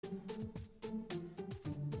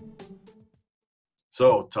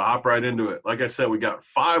So to hop right into it, like I said, we got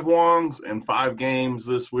 5 Wongs and 5 games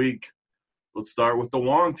this week. Let's start with the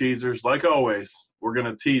Wong teasers. Like always, we're going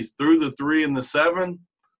to tease through the 3 and the 7,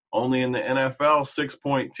 only in the NFL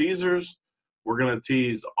 6-point teasers. We're going to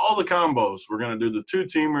tease all the combos. We're going to do the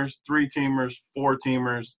 2-teamers, 3-teamers,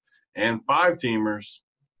 4-teamers, and 5-teamers.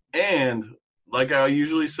 And like I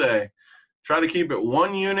usually say, try to keep it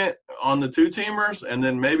 1 unit on the 2-teamers and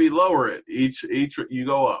then maybe lower it each you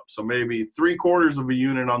go up. So maybe 3/4 of a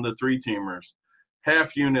unit on the 3-teamers,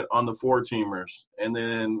 half unit on the 4-teamers, and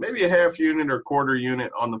then maybe a half unit or quarter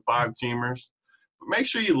unit on the 5-teamers. But make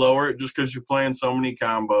sure you lower it just because you're playing so many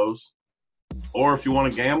combos. Or if you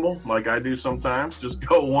want to gamble, like I do sometimes, just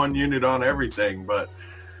go 1 unit on everything. But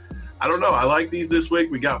I don't know. I like these this week.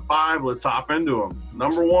 We got 5. Let's hop into them.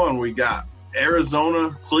 Number 1, we got Arizona,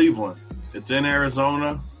 Cleveland. It's in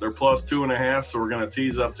Arizona. They're plus 2.5, so we're going to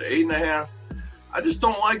tease up to 8.5. I just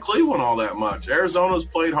don't like Cleveland all that much. Arizona's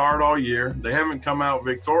played hard all year. They haven't come out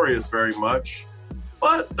victorious very much,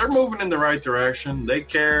 but they're moving in the right direction. They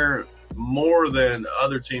care more than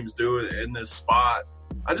other teams do in this spot.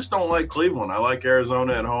 I just don't like Cleveland. I like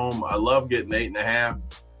Arizona at home. I love getting 8.5.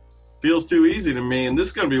 Feels too easy to me, and this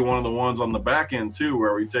is going to be one of the ones on the back end too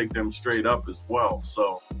where we take them straight up as well.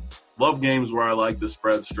 So love games where I like the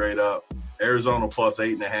spread straight up. Arizona plus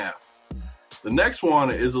 8.5. The next one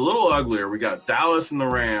is a little uglier. We got Dallas and the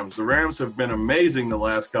Rams. The Rams have been amazing the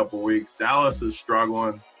last couple of weeks. Dallas is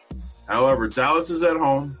struggling. However, Dallas is at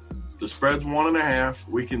home. The spread's 1.5.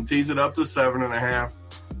 We can tease it up to 7.5.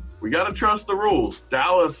 We got to trust the rules.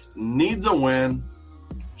 Dallas needs a win.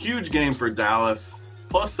 Huge game for Dallas.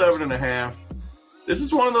 Plus 7.5. This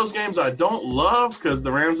is one of those games I don't love because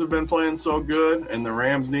the Rams have been playing so good and the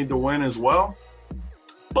Rams need to win as well.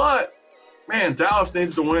 But man, Dallas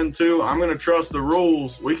needs to win too. I'm going to trust the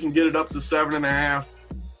rules. We can get it up to 7.5.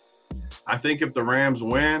 I think if the Rams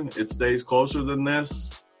win, it stays closer than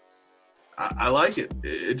this. I like it.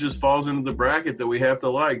 It just falls into the bracket that we have to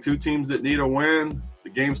like. 2 teams that need a win. The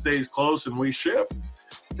game stays close and we ship.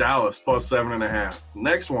 Dallas plus 7.5.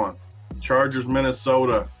 Next one, Chargers,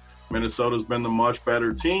 Minnesota. Minnesota's been the much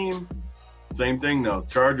better team. Same thing though.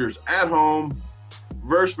 Chargers at home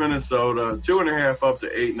versus Minnesota. 2.5 up to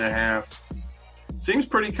 8.5. Seems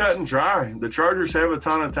pretty cut and dry. The Chargers have a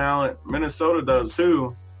ton of talent. Minnesota does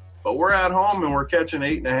too. But we're at home and we're catching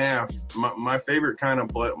 8.5. My favorite kind of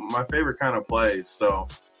play. My favorite kind of plays. So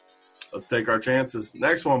let's take our chances.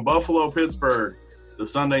 Next one, Buffalo, Pittsburgh. The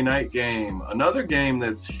Sunday night game. Another game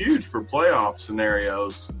that's huge for playoff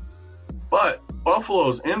scenarios. But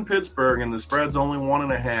Buffalo's in Pittsburgh and the spread's only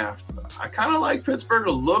 1.5. I kind of like Pittsburgh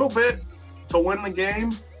a little bit to win the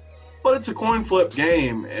game, but it's a coin flip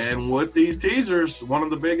game. And with these teasers, one of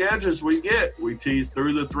the big edges we tease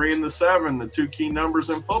through the 3 and the 7, the 2 key numbers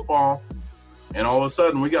in football. And all of a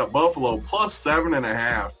sudden we got Buffalo plus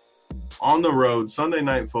 7.5 on the road, Sunday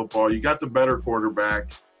night football. You got the better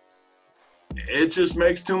quarterback. It just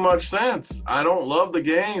makes too much sense. I don't love the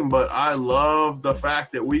game, but I love the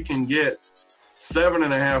fact that we can get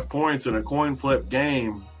 7.5 points in a coin flip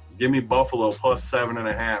game. Give me Buffalo plus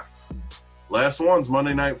 7.5. Last one's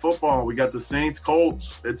Monday Night Football. We got the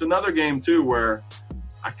Saints-Colts. It's another game, too, where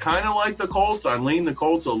I kind of like the Colts. I lean the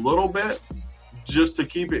Colts a little bit just to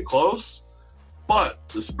keep it close. But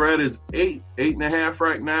the spread is 8.5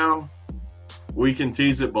 right now. We can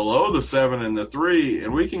tease it below the 7 and the 3,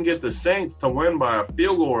 and we can get the Saints to win by a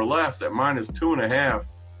field goal or less at minus 2.5.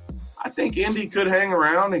 I think Indy could hang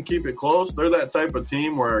around and keep it close. They're that type of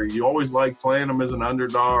team where you always like playing them as an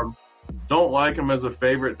underdog. Don't like them as a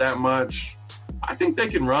favorite that much. I think they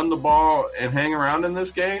can run the ball and hang around in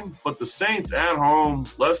this game, but the Saints at home,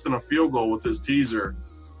 less than a field goal with this teaser.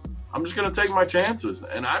 I'm just going to take my chances,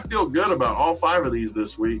 and I feel good about all 5 of these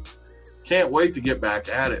this week. Can't wait to get back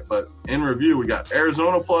at it. But in review, we got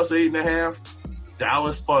Arizona plus 8.5,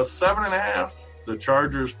 Dallas plus 7.5, the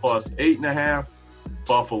Chargers plus 8.5,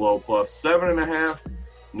 Buffalo plus 7.5,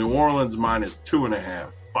 New Orleans minus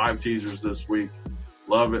 2.5. 5 teasers this week.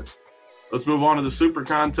 Love it. Let's move on to the Super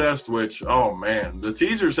Contest, which, oh man, the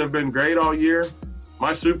teasers have been great all year.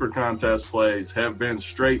 My Super Contest plays have been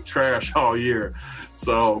straight trash all year.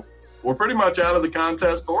 So we're pretty much out of the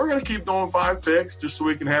contest, but we're going to keep doing 5 picks just so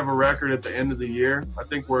we can have a record at the end of the year. I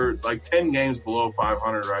think we're like 10 games below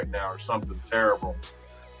 500 right now or something terrible.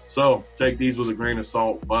 So take these with a grain of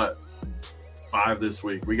salt, but 5 this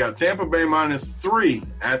week. We got Tampa Bay minus 3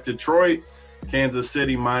 at Detroit, Kansas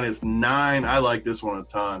City minus 9. I like this one a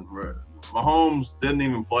ton. Mahomes didn't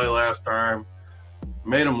even play last time.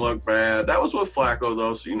 Made him look bad. That was with Flacco,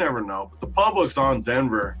 though, so you never know. But the public's on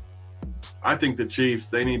Denver. I think the Chiefs,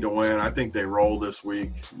 they need to win. I think they roll this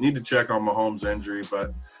week. Need to check on Mahomes' injury,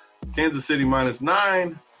 but Kansas City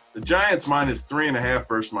 -9. The Giants -3.5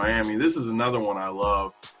 versus Miami. This is another one I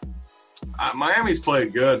love. Miami's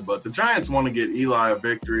played good, but the Giants want to get Eli a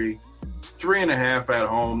victory. 3.5 at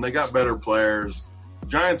home. They got better players.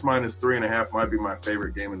 Giants -3.5 might be my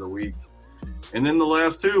favorite game of the week. And then the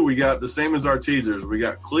last two, we got the same as our teasers. We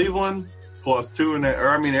got Cleveland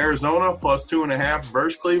Arizona +2.5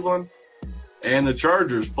 versus Cleveland, and the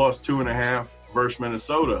Chargers +2.5 versus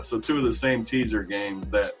Minnesota. So two of the same teaser games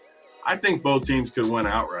that I think both teams could win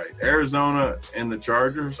outright. Arizona and the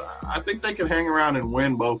Chargers, I think they could hang around and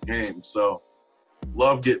win both games. So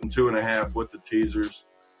love getting 2.5 with the teasers.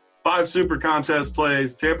 5 super contest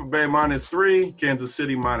plays: Tampa Bay -3, Kansas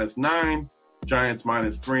City -9, Giants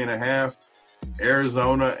 -3.5,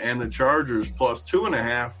 Arizona and the Chargers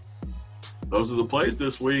 +2.5. Those are the plays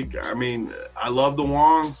this week. I mean, I love the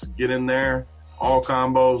Wongs. Get in there. All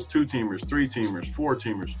combos, 2-teamers, 3-teamers,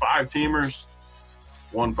 4-teamers, 5-teamers.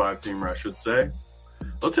 1 5-teamer, I should say.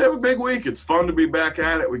 Let's have a big week. It's fun to be back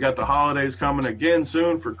at it. We got the holidays coming again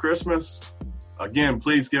soon for Christmas. Again,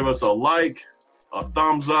 please give us a like, a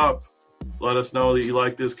thumbs up. Let us know that you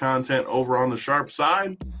like this content over on the sharp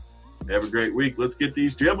side. Have a great week. Let's get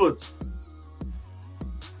these giblets.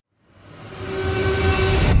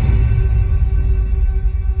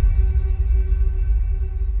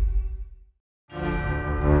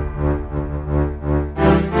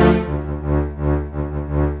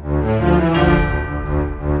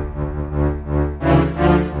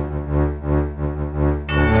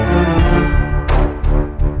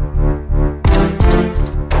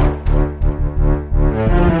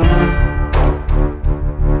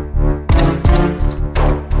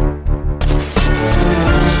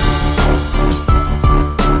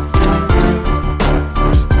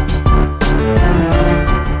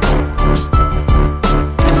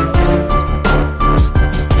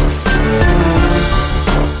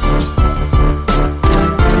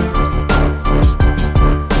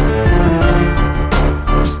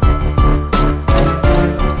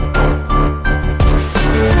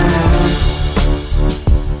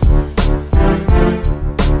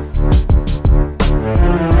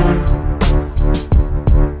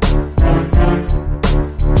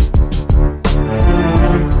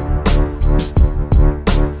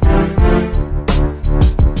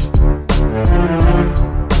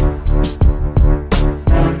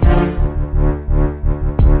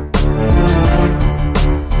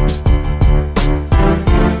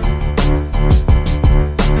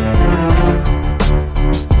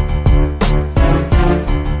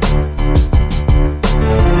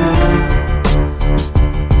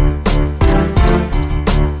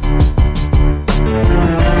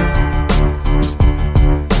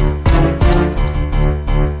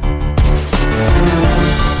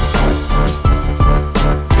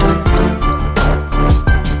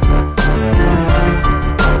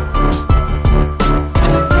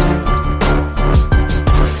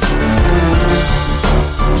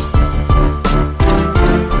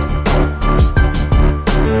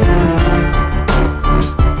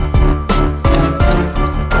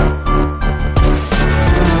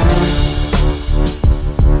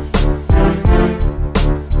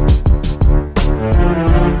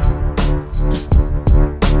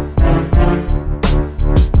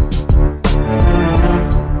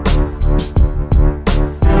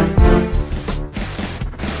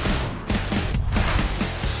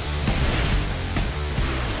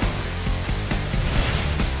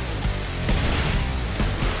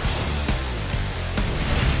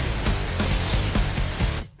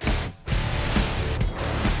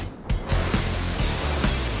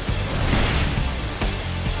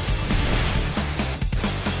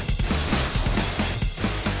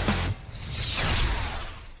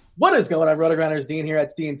 What is going on, RotoGrinders? Dean here.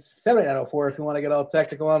 It's Dean78904. If you want to get all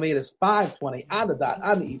technical on me, it is 5:20 on the dot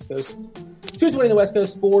on the East Coast, 2:20 on the West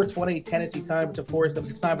Coast, 4:20 Tennessee time, which of course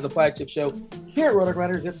it's time for the flagship show here at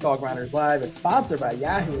RotoGrinders. It's called Grinders Live. It's sponsored by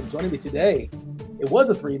Yahoo. And joining me today, it was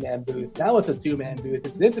a 3-man booth. Now it's a 2-man booth.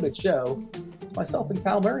 It's an intimate show. It's myself and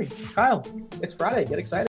Kyle Murray. Kyle, it's Friday. Get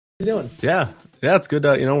excited. How you doing? Yeah, it's good.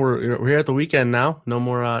 We're here at the weekend now. No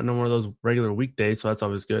more of those regular weekdays, so that's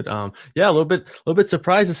always good. A little bit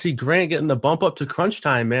surprised to see Grant getting the bump up to crunch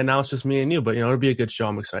time, man. Now it's just me and you, but it'll be a good show.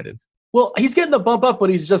 I'm excited. Well, he's getting the bump up,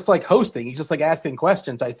 but he's just like hosting. He's just like asking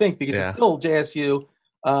questions, I think, because it's still JSU.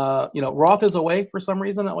 Roth is away for some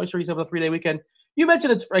reason. I'm not sure he's having a 3-day weekend. You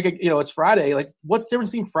mentioned it's like it's Friday. Like, what's the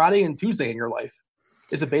difference between Friday and Tuesday in your life?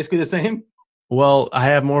 Is it basically the same? Well, I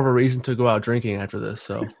have more of a reason to go out drinking after this,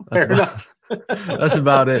 so that's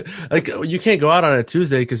about it. Like, you can't go out on a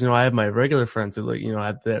Tuesday because I have my regular friends who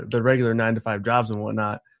have the regular 9-to-5 jobs and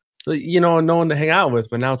whatnot. So, no one to hang out with.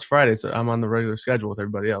 But now it's Friday, so I'm on the regular schedule with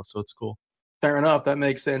everybody else, so it's cool. Fair enough. That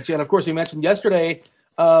makes sense. Yeah, and of course, you mentioned yesterday.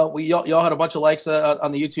 Y'all had a bunch of likes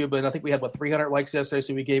on the YouTube, and I think we had 300 likes yesterday.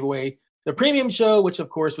 So we gave away the premium show, which of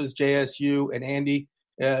course was JSU and Andy.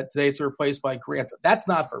 Today it's replaced by Grant. That's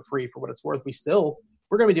not for free for what it's worth.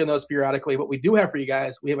 We're going to be doing those periodically. What we do have for you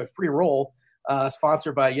guys, we have a free roll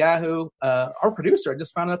sponsored by Yahoo. Our producer, I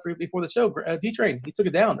just found out before the show, D-Train, he took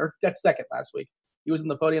it down, or got second last week. He was in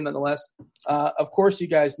the podium nonetheless. Of course, you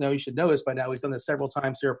guys know, you should know this by now. We've done this several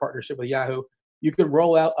times here, a partnership with Yahoo. You can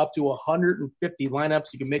roll out up to 150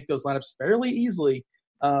 lineups. You can make those lineups fairly easily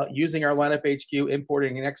using our lineup HQ,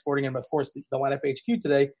 importing and exporting them. Of course, the lineup HQ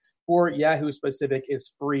today for Yahoo specific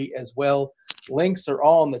is free as well. Links are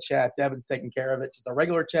all in the chat. Devin's taking care of it. Just a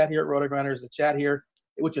regular chat here at RotoGrinders, the chat here,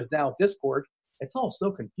 which is now Discord. It's all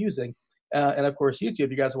so confusing. And of course,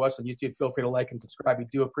 YouTube. You guys are watching on YouTube. Feel free to like and subscribe. We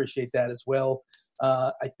do appreciate that as well.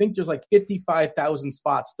 I think there's 55,000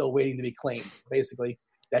 spots still waiting to be claimed, basically.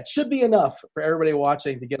 That should be enough for everybody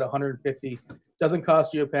watching to get 150. Doesn't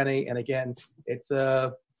cost you a penny. And again, it's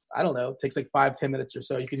I don't know, it takes 5-10 minutes or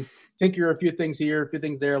so. You can tinker a few things here, a few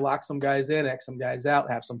things there, lock some guys in, X some guys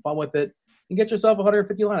out, have some fun with it, and get yourself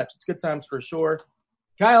 150 lineups. It's good times for sure.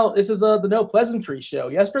 Kyle, this is the No Pleasantries show.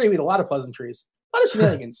 Yesterday we had a lot of pleasantries, a lot of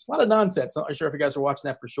shenanigans, a lot of nonsense. Not sure if you guys are watching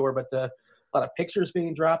that for sure, but a lot of pictures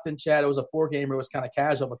being dropped in chat. It was a 4-gamer. It was kind of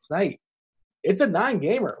casual, but tonight it's a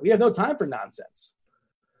 9-gamer. We have no time for nonsense.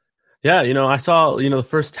 Yeah, I saw, the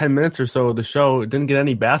first 10 minutes or so of the show, didn't get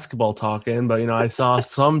any basketball talk in, but, I saw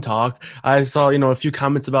some talk. I saw, a few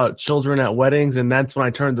comments about children at weddings, and that's when I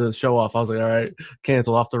turned the show off. I was like, all right,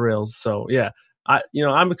 cancel, off the rails. So, yeah,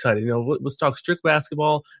 I'm excited. Let's talk strict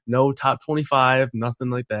basketball, no top 25, nothing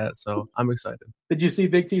like that. So I'm excited. Did you see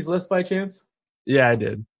Big T's list by chance? Yeah, I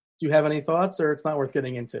did. Do you have any thoughts, or it's not worth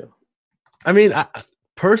getting into? I mean,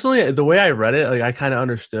 personally, the way I read it, I kind of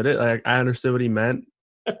understood it. I understood what he meant.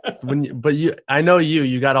 I know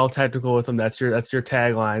you got all technical with them. That's your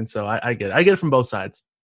tagline. So I get it from both sides.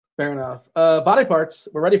 Fair enough. Body parts,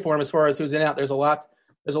 we're ready for him as far as who's in out. There's a lot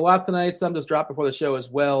tonight. Some just dropped before the show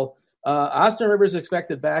as well. Austin Rivers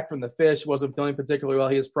expected back from the fish. Wasn't feeling particularly well.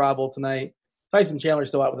 He is probable tonight. Tyson Chandler's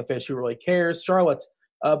still out with the fish. Who really cares? Charlotte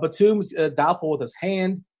Batum's doubtful with his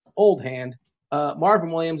old hand.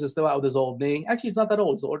 Marvin Williams is still out with his old knee. Actually, he's not that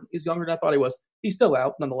old. He's younger than I thought he was. He's still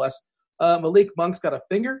out nonetheless. Malik Monk's got a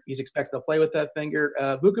finger. He's expected to play with that finger.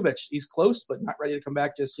 Vukovic, he's close, but not ready to come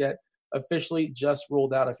back just yet. Officially just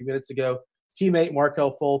ruled out a few minutes ago. Teammate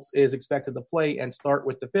Markelle Fultz is expected to play and start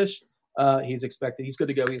with the fish. He's good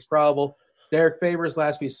to go. He's probable. Derek Favors,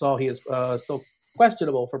 last we saw, he is still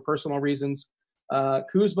questionable for personal reasons.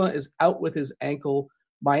 Kuzma is out with his ankle.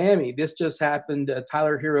 Miami, this just happened.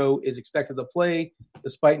 Tyler Hero is expected to play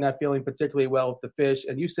despite not feeling particularly well with the fish.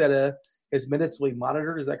 And you said his minutes will be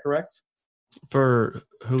monitored. Is that correct? For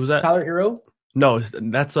who was that? Tyler Hero? No,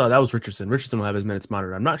 that was Richardson. Richardson will have his minutes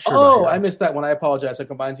monitored. I'm not sure. Oh, I missed that one. I apologize. I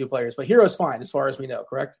combined two players. But Hero's fine as far as we know,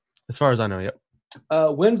 correct? As far as I know, yep.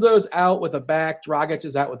 Winslow's out with a back. Dragic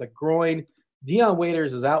is out with a groin. Dion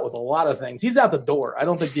Waiters is out with a lot of things. He's out the door. I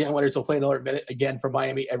don't think Dion Waiters will play another minute again for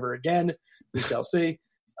Miami ever again. We shall see.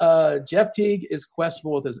 Jeff Teague is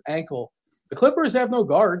questionable with his ankle. The Clippers have no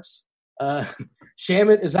guards.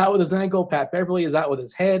 Shamet is out with his ankle. Pat Beverly is out with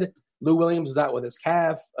his head. Lou Williams is out with his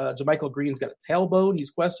calf. JaMychal Green's got a tailbone. He's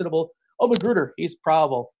questionable. Magruder, he's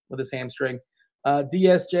probable with his hamstring.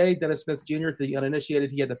 DSJ, Dennis Smith Jr., the uninitiated,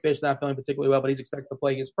 he had the fish, not feeling particularly well, but he's expected to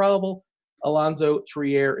play. He's probable. Alonzo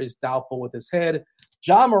Trier is doubtful with his head.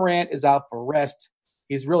 John Morant is out for rest.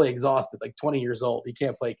 He's really exhausted, 20 years old. He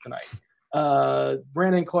can't play tonight.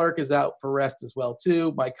 Brandon Clark is out for rest as well,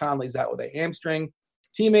 too. Mike Conley's out with a hamstring.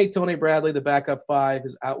 Teammate Tony Bradley, the backup 5,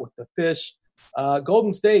 is out with the fish.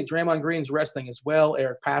 Golden State, Draymond Green's resting as well.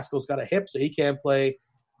 Eric Pascal's got a hip, so he can't play.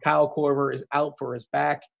 Kyle Korver is out for his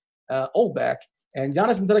back, old back. And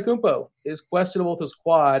Giannis Antetokounmpo is questionable with his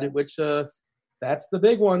quad, which that's the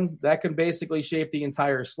big one. That can basically shape the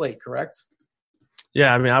entire slate, correct?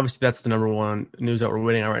 Yeah, I mean, obviously that's the number one news that we're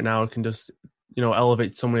waiting on right now. It can just,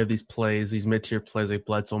 elevate so many of these plays, these mid-tier plays like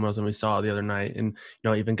Bledsoe Mills, and we saw it the other night. And,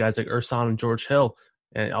 even guys like Ersan and George Hill.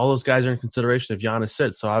 And all those guys are in consideration if Giannis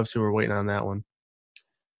sits. So obviously we're waiting on that one.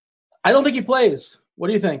 I don't think he plays. What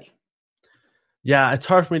do you think? Yeah, it's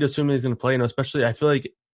hard for me to assume he's going to play. Especially I feel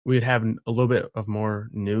like we'd have a little bit of more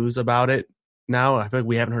news about it now. I feel like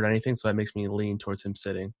we haven't heard anything, so that makes me lean towards him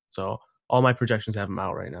sitting. So all my projections have him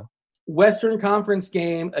out right now. Western Conference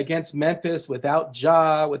game against Memphis without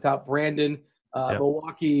Ja, without Brandon.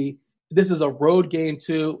 Milwaukee, this is a road game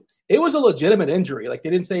too. It was a legitimate injury. Like, they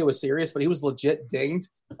didn't say it was serious, but he was legit dinged.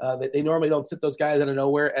 They normally don't sit those guys out of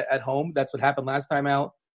nowhere at home. That's what happened last time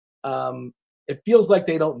out. It feels like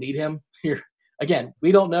they don't need him here. Again,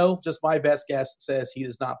 we don't know. Just my best guess says he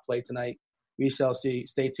does not play tonight. We shall see.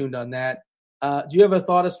 Stay tuned on that. Do you have a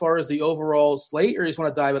thought as far as the overall slate, or you just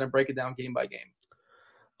want to dive in and break it down game by game?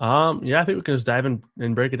 Yeah, I think we can just dive in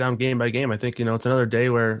and break it down game by game. I think, it's another day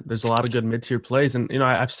where there's a lot of good mid-tier plays. And,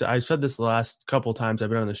 I've said this the last couple of times I've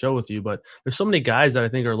been on the show with you, but there's so many guys that I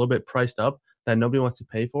think are a little bit priced up that nobody wants to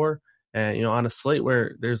pay for. And, on a slate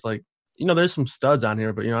where there's there's some studs on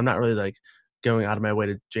here, but, I'm not really going out of my way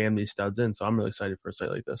to jam these studs in. So I'm really excited for a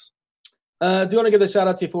slate like this. Do you want to give a shout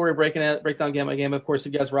out to you before we break down game by game? Of course,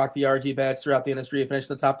 you guys rock the RG badge throughout the industry. You finish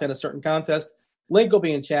in the top 10 of certain contest. Link will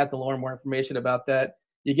be in chat to learn more information about that.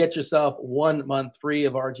 You get yourself 1 month free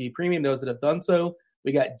of RG Premium, those that have done so.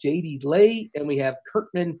 We got JD Lay, and we have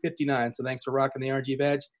Kirkman59. So thanks for rocking the RG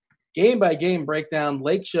badge. Game by game breakdown.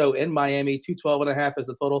 Lake Show in Miami, 212.5 is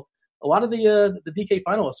the total. A lot of the DK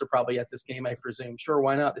finalists are probably at this game, I presume. Sure,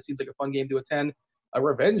 why not? This seems like a fun game to attend. A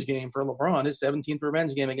revenge game for LeBron, his 17th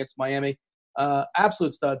revenge game against Miami.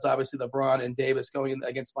 Absolute studs, obviously, LeBron and Davis going in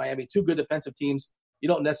against Miami. Two good defensive teams. You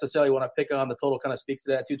don't necessarily want to pick on. The total kind of speaks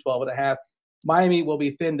to that, 212.5. Miami will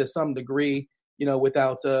be thin to some degree,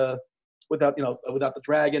 without the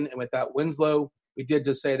Dragon and without Winslow. We did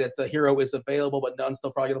just say that Hero is available, but Nunn's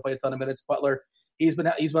still probably going to play a ton of minutes. Butler, he's been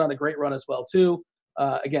on a great run as well too.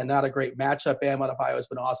 Again, not a great matchup. Bam Adebayo has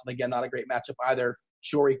been awesome. Again, not a great matchup either.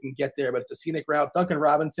 Sure, he can get there, but it's a scenic route. Duncan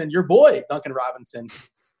Robinson, your boy, Duncan Robinson,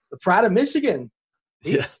 the pride of Michigan.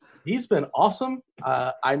 He's been awesome.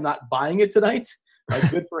 I'm not buying it tonight.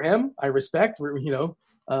 Good for him. I respect.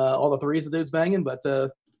 All the threes the dude's banging, but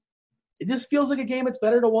it just feels like a game it's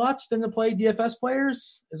better to watch than to play DFS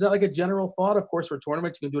players. Is that a general thought? Of course, for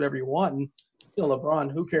tournaments, you can do whatever you want. And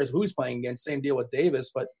LeBron, who cares who he's playing against? Same deal with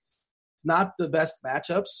Davis, but not the best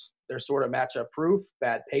matchups. They're sort of matchup proof.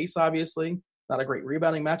 Bad pace, obviously. Not a great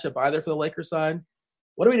rebounding matchup either for the Lakers side.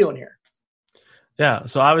 What are we doing here? Yeah,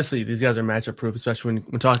 so obviously these guys are matchup proof, especially when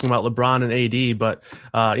we're talking about LeBron and AD. But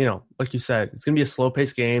like you said, it's going to be a slow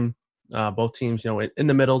paced game. Both teams, in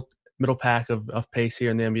the middle pack of pace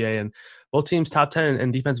here in the NBA, and both teams top 10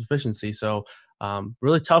 in defensive efficiency. So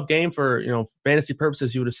really tough game for, fantasy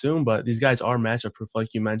purposes, you would assume, but these guys are matchup proof,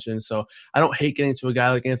 like you mentioned. So I don't hate getting to a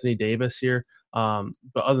guy like Anthony Davis here. But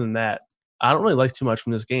other than that, I don't really like too much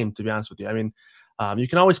from this game, to be honest with you. I mean, you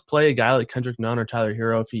can always play a guy like Kendrick Nunn or Tyler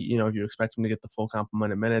Hero if you expect him to get the full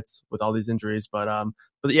complement of minutes with all these injuries. But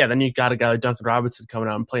yeah, then you got a guy like Duncan Robinson coming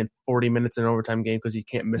out and playing 40 minutes in an overtime game because he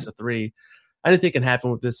can't miss a three. Anything can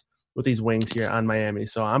happen with these wings here on Miami.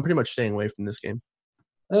 So I'm pretty much staying away from this game.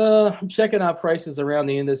 I'm checking out prices around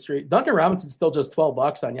the industry. Duncan Robinson's still just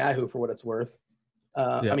 $12 on Yahoo for what it's worth.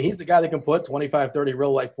 I mean, he's the guy that can put 25, 30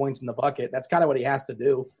 real life points in the bucket. That's kind of what he has to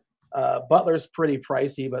do. Butler's pretty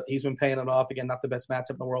pricey, but he's been paying it off. Again, not the best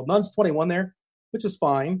matchup in the world. Nunn's 21 there, which is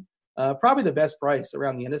fine. Probably the best price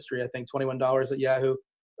around the industry, I think, $21 at Yahoo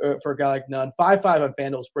for a guy like Nunn. 5.5 on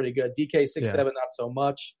FanDuel is pretty good. DK 6.7, not so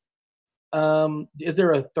much. Is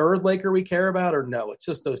there a third Laker we care about, or no? It's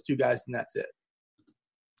just those two guys, and that's it.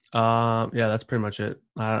 Yeah, that's pretty much it.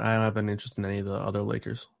 I don't have any interest in any of the other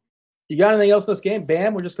Lakers. You got anything else in this game?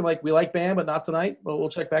 Bam, we're just going to we like Bam, but not tonight. We'll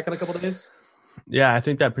check back in a couple of days. Yeah, I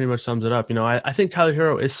think that pretty much sums it up. I think Tyler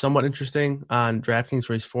Hero is somewhat interesting on DraftKings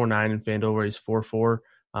where he's 4.9 and FanDuel where he's 4.4.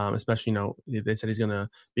 Especially, they said he's going to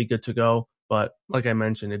be good to go. But like I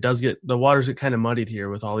mentioned, the waters get kind of muddied here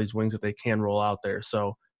with all these wings that they can roll out there.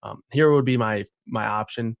 So Hero would be my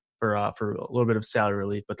option for a little bit of salary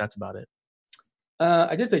relief, but that's about it.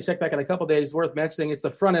 I did say check back in a couple of days. Worth mentioning, it's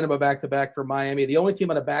the front end of a back-to-back for Miami. The only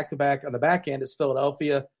team on a back-to-back on the back end is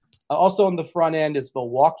Philadelphia. Also on the front end is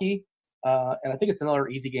Milwaukee. And I think it's another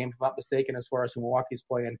easy game, if I'm not mistaken, as far as who Milwaukee's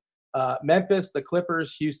playing. Memphis, the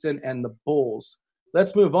Clippers, Houston, and the Bulls.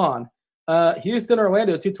 Let's move on. Houston,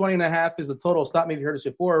 Orlando, 220.5 is the total. Stop me if you heard this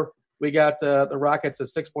before. We got the Rockets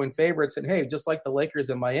as 6-point favorites. And, hey, just like the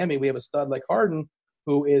Lakers in Miami, we have a stud like Harden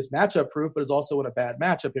who is matchup-proof but is also in a bad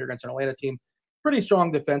matchup here against an Atlanta team. Pretty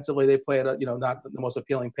strong defensively. They play at not the most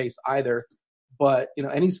appealing pace either. But,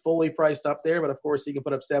 and he's fully priced up there. But, of course, he can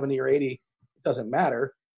put up 70 or 80. It doesn't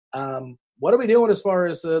matter. What are we doing as far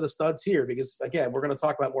as the studs here? Because, again, we're going to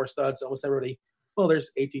talk about more studs. Almost everybody – well,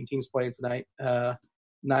 there's 18 teams playing tonight,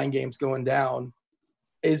 9 games going down.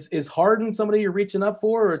 Is Harden somebody you're reaching up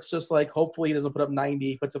for, or it's just hopefully he doesn't put up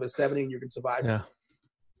 90, puts up a 70, and you can survive it?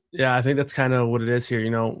 Yeah, I think that's kind of what it is here.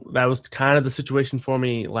 That was kind of the situation for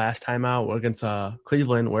me last time out against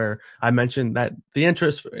Cleveland, where I mentioned that the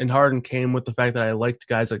interest in Harden came with the fact that I liked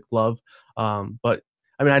guys like Love. But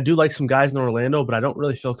I mean, I do like some guys in Orlando, but I don't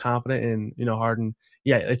really feel confident in, Harden.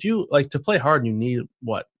 Yeah, if you like to play Harden, you need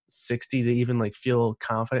 60 to even like feel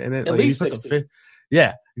confident in it. At Like if least he puts 60. up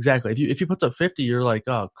yeah, exactly. If he puts up 50, you're like,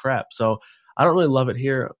 oh crap. So I don't really love it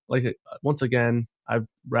here. Like once again, I'd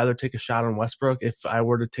rather take a shot on Westbrook if I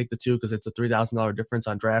were to take the two because it's a $3,000 difference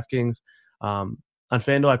on DraftKings. On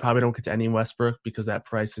FanDuel, I probably don't get to any Westbrook because that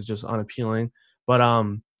price is just unappealing. But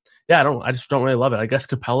yeah, I just don't really love it. I guess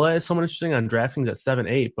Capella is someone interesting on DraftKings at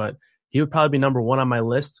 7-8, but he would probably be number one on my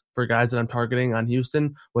list for guys that I'm targeting on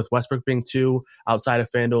Houston, with Westbrook being 2 outside of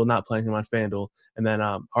FanDuel, not playing him on FanDuel, and then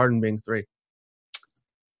Harden being 3.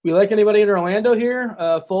 We like anybody in Orlando here?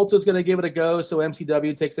 Fultz is going to give it a go, so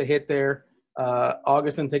MCW takes a hit there.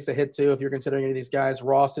 Augustin takes a hit too if you're considering any of these guys.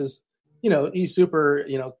 Ross is, he's super,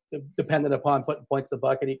 dependent upon putting points in the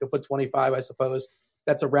bucket. He could put 25, I suppose.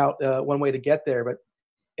 That's a route, one way to get there. But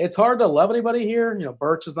it's hard to love anybody here.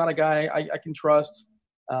 Birch is not a guy I can trust.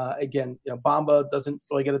 Again, Bamba doesn't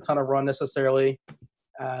really get a ton of run necessarily.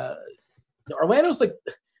 Orlando's like,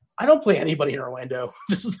 I don't play anybody in Orlando.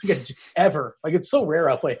 Just like ever. Like it's so rare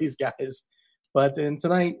I play these guys. But then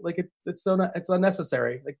tonight, like it's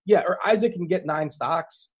unnecessary. Like or Isaac can get 9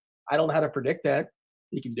 stocks. I don't know how to predict that.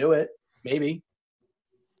 He can do it, maybe.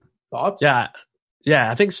 Thoughts?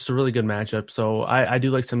 Yeah, I think it's just a really good matchup. So I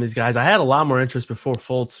do like some of these guys. I had a lot more interest before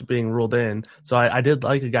Fultz being ruled in. So I did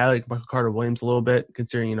like a guy like Michael Carter-Williams a little bit,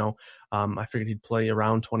 considering I figured he'd play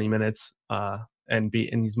around 20 minutes and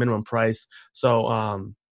be in his minimum price.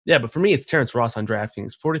 So yeah, but for me it's Terrence Ross on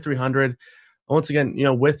DraftKings, 4,300. Once again,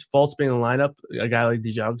 with Fultz being in the lineup, a guy like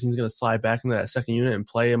DJ Augustin's going to slide back into that second unit and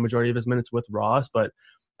play a majority of his minutes with Ross. But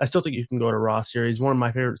I still think you can go to Ross here. He's one of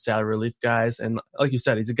my favorite salary relief guys. And like you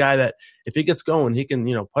said, he's a guy that if he gets going, he can,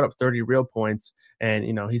 put up 30 real points and,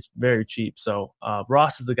 he's very cheap. So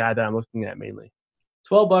Ross is the guy that I'm looking at mainly.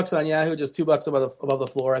 $12 on Yahoo, just $2 above the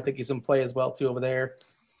floor. I think he's in play as well too over there.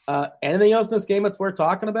 Anything else in this game that's worth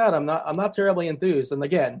talking about? I'm not terribly enthused. And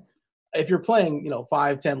again, if you're playing,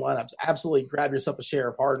 5-10 lineups, absolutely grab yourself a share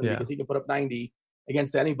of Harden because he can put up 90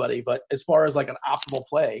 against anybody. But as far as like an optimal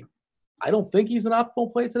play, I don't think he's an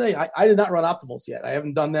optimal play today. I did not run optimals yet. I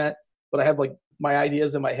haven't done that, but I have like my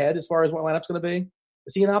ideas in my head as far as what lineup's going to be.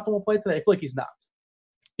 Is he an optimal play today? I feel like he's not.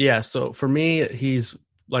 Yeah, so for me, he's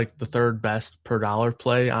like the third best per dollar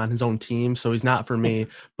play on his own team. So he's not for me,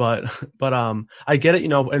 but I get it,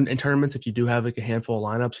 in tournaments, if you do have like a handful of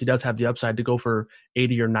lineups, he does have the upside to go for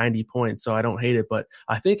 80 or 90 points. So I don't hate it, but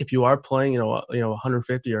I think if you are playing,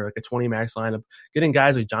 150 or like a 20 max lineup, getting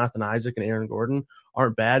guys like Jonathan Isaac and Aaron Gordon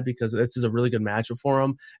aren't bad because this is a really good matchup for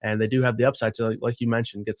them. And they do have the upside to, like you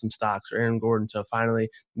mentioned, get some stocks or Aaron Gordon to finally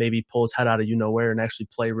maybe pull his head out of nowhere and actually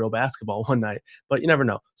play real basketball one night. But you never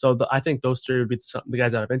know. So I think those 3 would be the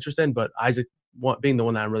guys that I'm interested in, but Isaac being the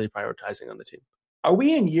one that I'm really prioritizing on the team. Are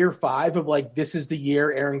we in year 5 of like, this is the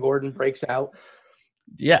year Aaron Gordon breaks out?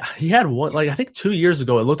 Yeah, he had one, like I think 2 years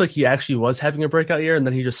ago, it looked like he actually was having a breakout year, and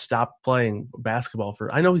then he just stopped playing basketball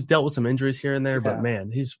I know he's dealt with some injuries here and there, but man,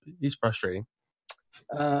 he's frustrating.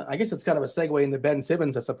 I guess it's kind of a segue into Ben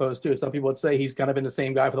Simmons, I suppose, too. Some people would say he's kind of been the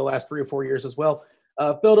same guy for the last 3 or 4 years as well.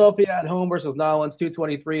 Philadelphia at home versus Nolans,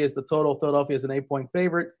 223 is the total. Philadelphia is an 8-point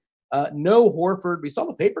favorite. No Horford. We saw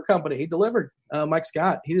the paper company. He delivered. Mike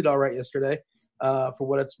Scott, he did all right yesterday. For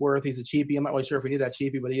what it's worth, he's a cheapie. I'm not really sure if we need that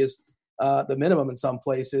cheapie, but he is the minimum in some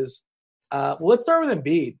places. Well, let's start with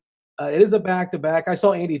Embiid. It is a back-to-back. I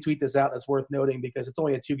saw Andy tweet this out. That's worth noting because it's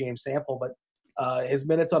only a 2-game sample, but his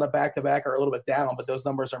minutes on a back-to-back are a little bit down, but those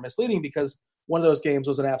numbers are misleading because one of those games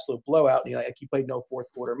was an absolute blowout. He played no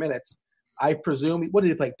fourth-quarter minutes. I presume – what did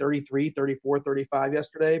he play, 33, 34, 35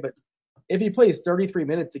 yesterday? But if he plays 33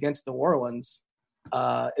 minutes against New Orleans,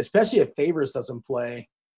 especially if Favors doesn't play,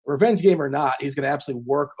 revenge game or not, he's going to absolutely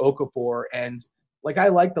work Okafor. And, I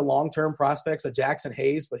like the long-term prospects of Jackson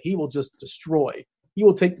Hayes, but he will just destroy. He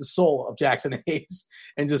will take the soul of Jackson Hayes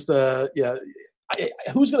and just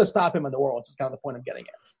who's going to stop him in New Orleans is kind of the point I'm getting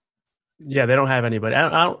at. Yeah, they don't have anybody.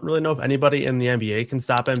 I don't really know if anybody in the NBA can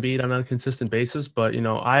stop Embiid on a consistent basis, but,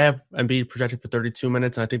 I have Embiid projected for 32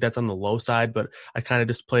 minutes, and I think that's on the low side, but I kind of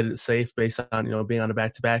just played it safe based on, being on a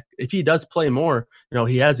back-to-back. If he does play more,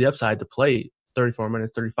 he has the upside to play 34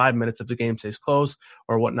 minutes, 35 minutes if the game stays close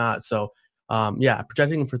or whatnot. So,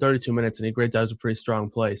 projecting him for 32 minutes, and he does a pretty strong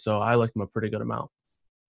play, so I like him a pretty good amount.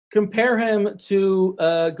 Compare him to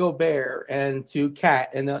Gobert and to Cat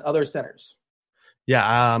and the other centers.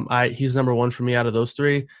 Yeah, he's number 1 for me out of those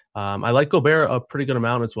 3. I like Gobert a pretty good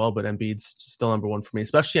amount as well, but Embiid's still number one for me,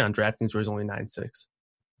 especially on DraftKings where he's only 9.6.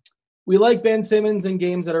 We like Ben Simmons in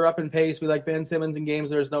games that are up in pace. We like Ben Simmons in games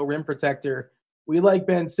there's no rim protector. We like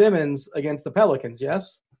Ben Simmons against the Pelicans,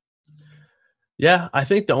 yes? Yeah, I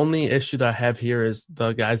think the only issue that I have here is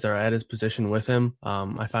the guys that are at his position with him.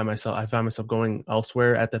 I find myself going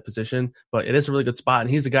elsewhere at that position, but it is a really good spot. And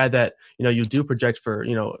he's the guy that, you do project for,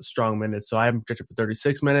 strong minutes. So I have him projected for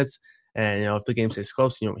 36 minutes. And, if the game stays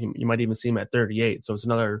close, you might even see him at 38. So it's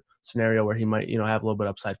another scenario where he might, have a little bit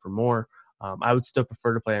upside for more. I would still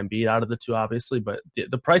prefer to play Embiid out of the two, obviously, but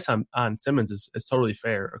the price on Simmons is totally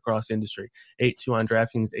fair across the industry. 8-2 on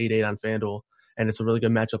DraftKings, 8-8 on FanDuel, and it's a really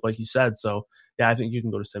good matchup, like you said. So, yeah, I think you can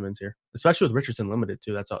go to Simmons here, especially with Richardson limited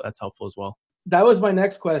too. That's helpful as well. That was my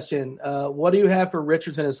next question. What do you have for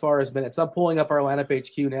Richardson as far as minutes? I'm pulling up our lineup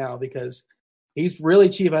HQ now because he's really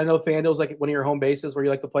cheap. I know FanDuel's like one of your home bases where you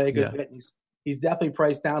like to play a good bit. He's definitely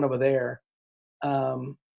priced down over there.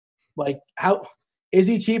 How is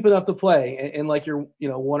he cheap enough to play in like your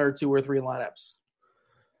one or two or three lineups?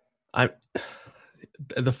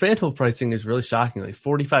 The FanDuel pricing is really shocking. Like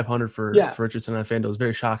 4,500 for Richardson on FanDuel is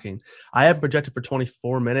very shocking. I have projected for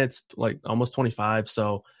 24 minutes, like almost 25.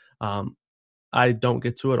 So I don't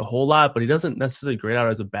get to it a whole lot, but he doesn't necessarily grade out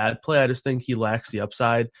as a bad play. I just think he lacks the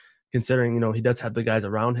upside, considering he does have the guys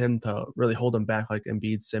around him to really hold him back, like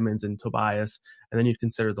Embiid, Simmons, and Tobias. And then you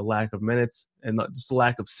consider the lack of minutes and just the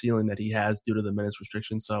lack of ceiling that he has due to the minutes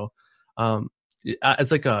restriction. So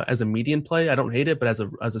as a median play, I don't hate it, but as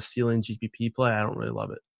a ceiling GPP play, I don't really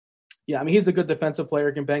love it. Yeah, I mean, he's a good defensive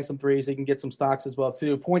player, can bang some threes. He can get some stocks as well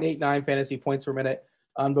too. 0.89 fantasy points per minute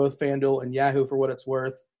on both FanDuel and Yahoo for what it's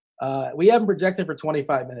worth. We have him projected for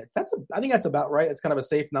 25 minutes. I think that's about right. It's kind of a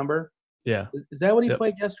safe number. Yeah. Is that what he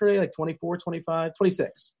played yesterday? Like 24, 25,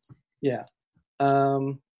 26. Yeah.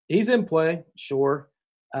 He's in play, sure.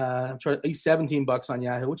 He's $17 on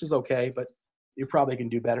Yahoo, which is okay, but you probably can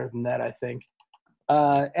do better than that, I think.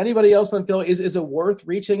 Anybody else on Philly? Is it worth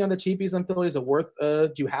reaching on the cheapies on Philly? Is it worth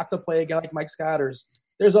do you have to play a guy like Mike Scott, or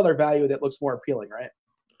there's other value that looks more appealing, right?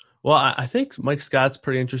 Well, I think Mike Scott's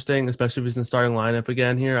pretty interesting, especially if he's in the starting lineup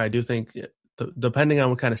again here. I do think depending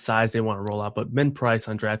on what kind of size they want to roll out, but min price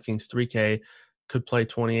on DraftKings 3K could play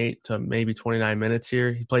 28 to maybe 29 minutes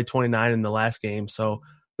here. He played 29 in the last game, so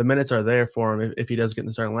the minutes are there for him if he does get in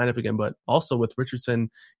the starting lineup again. But also with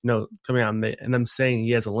Richardson, coming out and them saying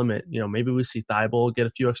he has a limit, maybe we see Thibault get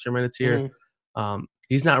a few extra minutes here. Mm-hmm.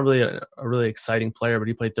 He's not really a really exciting player, but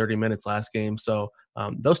he played 30 minutes last game. So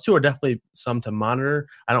those two are definitely some to monitor.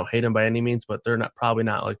 I don't hate him by any means, but they're probably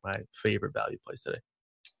not like my favorite value plays today.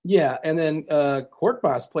 Yeah, and then Court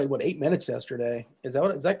Boss played 8 minutes yesterday? Is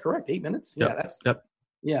that correct? 8 minutes? Yep. Yep.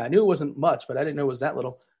 Yeah, I knew it wasn't much, but I didn't know it was that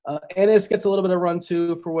little. Ennis gets a little bit of run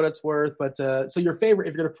too for what it's worth. But so your favorite,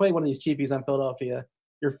 if you're going to play one of these cheapies on Philadelphia,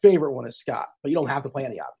 your favorite one is Scott, but you don't have to play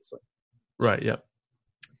any, obviously. Right. Yep.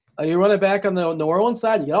 You run it back on the New Orleans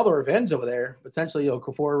side. You get all the revenge over there. Potentially,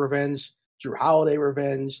 Okafor revenge, Drew Holiday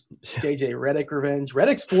revenge, JJ Redick revenge.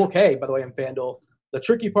 Redick's 4K, by the way, on FanDuel. The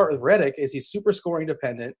tricky part with Redick is he's super scoring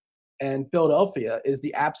dependent, and Philadelphia is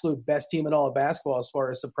the absolute best team in all of basketball as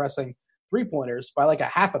far as suppressing three-pointers by like a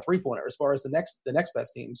half a three-pointer as far as the next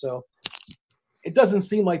best team. So it doesn't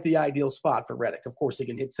seem like the ideal spot for Redick. Of course, he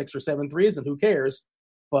can hit 6 or 7 threes, and who cares?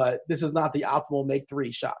 But this is not the optimal make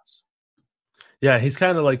three shots. Yeah, he's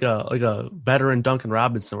kind of like a veteran Duncan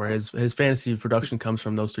Robinson, where his fantasy production comes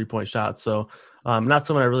from those 3-point shots. So not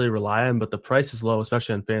someone I really rely on, but the price is low,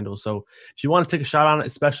 especially on FanDuel. So if you want to take a shot on it,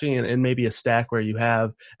 especially in maybe a stack where you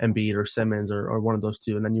have Embiid or Simmons or one of those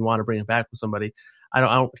two, and then you want to bring it back with somebody, I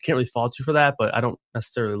can't really fault you for that, but I don't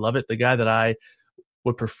necessarily love it. The guy that I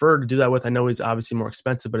would prefer to do that with, I know he's obviously more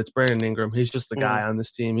expensive, but it's Brandon Ingram. He's just the guy on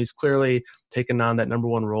this team. He's clearly taken on that number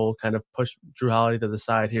one role, kind of pushed Drew Holiday to the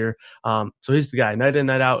side here. So he's the guy, night in,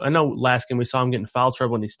 night out. I know last game we saw him getting foul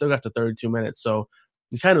trouble, and he still got to 32 minutes. So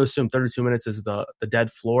you kind of assume 32 minutes is the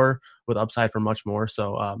dead floor with upside for much more.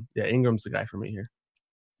 So, Ingram's the guy for me here.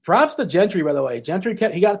 Props to Gentry, by the way. Gentry,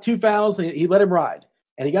 he got 2 fouls, and he let him ride.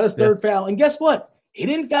 And he got his third foul. And guess what? He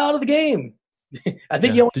didn't foul out of the game. I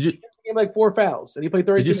think he only like 4 fouls, and he played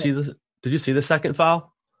 32 minutes. Did you see the second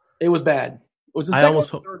foul? It was bad. It was the second or the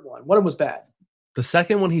third one. One of them was bad. The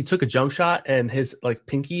second one, he took a jump shot, and his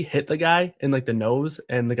pinky hit the guy in the nose,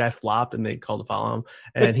 and the guy flopped, and they called a foul on him.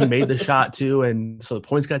 And he made the shot too, and so the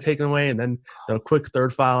points got taken away. And then the quick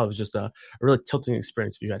third foul, it was just a really tilting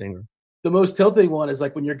experience if you got Ingram. The most tilting one is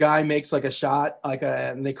when your guy makes a shot,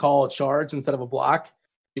 and they call a charge instead of a block.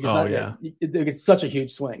 Because it's such a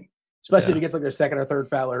huge swing, especially if he gets their second or third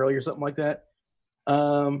foul early or something like that.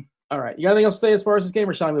 All right. You got anything else to say as far as this game,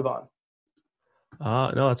 or shall I move on?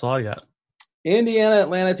 No, that's all I got. Indiana,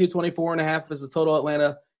 Atlanta, 224.5 is the total.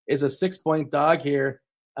 Atlanta is a 6-point dog here.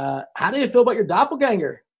 How do you feel about your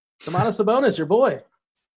doppelganger? Domantas Sabonis, your boy.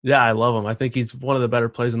 Yeah, I love him. I think he's one of the better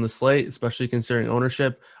plays on the slate, especially considering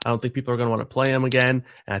ownership. I don't think people are going to want to play him again,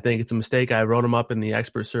 and I think it's a mistake. I wrote him up in the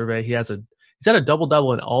expert survey. He's had a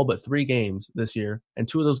double-double in all but 3 games this year, and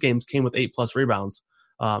 2 of those games came with 8+ rebounds.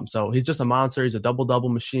 So he's just a monster. He's a double-double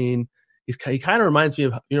machine. He kind of reminds me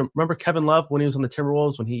of, remember Kevin Love when he was on the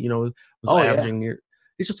Timberwolves when he, was averaging near.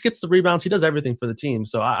 He just gets the rebounds. He does everything for the team.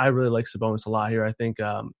 So I really like Sabonis a lot here. I think,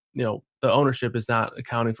 the ownership is not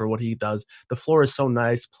accounting for what he does. The floor is so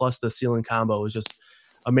nice. Plus the ceiling combo is just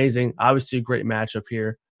amazing. Obviously a great matchup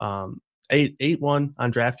here. 8-1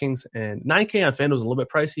 on DraftKings and 9K on FanDuel is a little bit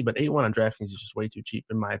pricey, but 8-1 on DraftKings is just way too cheap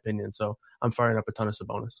in my opinion. So I'm firing up a ton of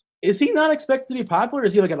Sabonis. Is he not expected to be popular?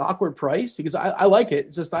 Is he like an awkward price? Because I like it.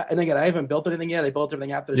 It's just, and again, I haven't built anything yet. I built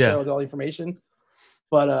everything after the show with all the information.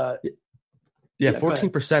 But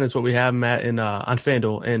 14% is what we have him at on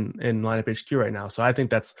FanDuel in lineup HQ right now. So I think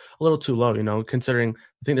that's a little too low, considering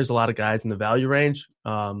I think there's a lot of guys in the value range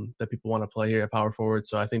that people want to play here at power forward.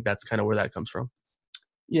 So I think that's kind of where that comes from.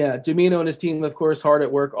 Yeah, Domino and his team, of course, hard at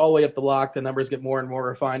work all the way up the block. The numbers get more and more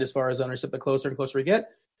refined as far as ownership, the closer and closer we get,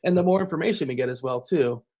 and the more information we get as well,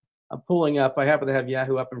 too. I'm pulling up. I happen to have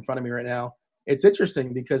Yahoo up in front of me right now. It's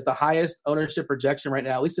interesting because the highest ownership projection right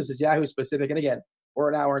now, at least this is Yahoo specific, and again, we're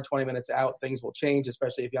an hour and 20 minutes out. Things will change,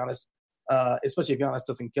 especially if Giannis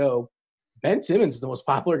doesn't go. Ben Simmons is the most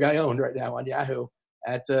popular guy owned right now on Yahoo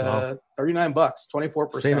at $39,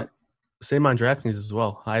 24%. Same on DraftKings as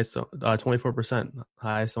well. Highest 24%,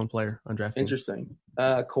 highest owned player on DraftKings. Interesting.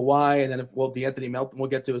 Kawhi, and then D'Anthony Melton we'll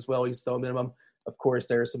get to as well. He's still a minimum. Of course,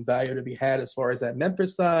 there's some value to be had as far as that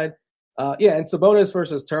Memphis side. And Sabonis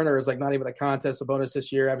versus Turner is like not even a contest. Sabonis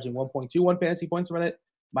this year averaging 1.21 fantasy points per minute.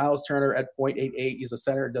 Miles Turner at 0.88. He's a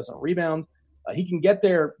center, doesn't rebound. He can get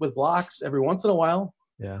there with blocks every once in a while.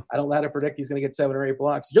 Yeah. I don't know how to predict he's going to get 7 or 8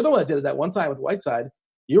 blocks. You're the one that did it that one time with Whiteside.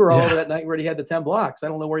 You were all over that night where he had the 10 blocks. I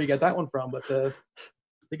don't know where you got that one from, but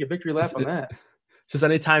take a victory lap on that. Just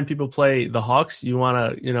anytime people play the Hawks, you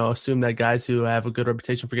want to, assume that guys who have a good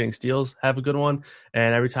reputation for getting steals have a good one.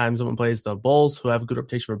 And every time someone plays the Bulls, who have a good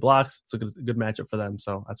reputation for blocks, it's a good matchup for them.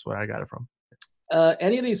 So that's where I got it from.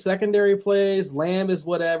 Any of these secondary plays, Lamb is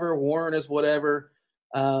whatever, Warren is whatever.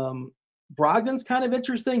 Brogdon's kind of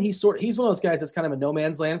interesting. He's one of those guys that's kind of a no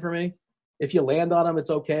man's land for me. If you land on him, it's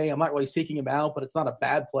okay. I'm not really seeking him out, but it's not a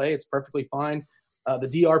bad play. It's perfectly fine. The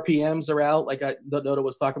DRPMs are out, like Noda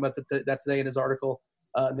was talking about that today in his article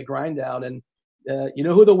in the Grind Down. And you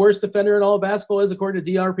know who the worst defender in all of basketball is according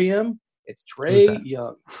to DRPM? It's Trae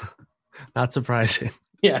Young. Not surprising.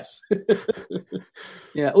 Yes.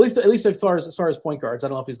 Yeah, at least as far as point guards. I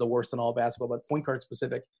don't know if he's the worst in all of basketball, but point guard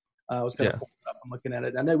specific. I was kind of up. I'm looking at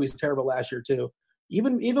it. I know he was terrible last year too.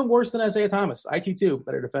 Even worse than Isaiah Thomas. IT2,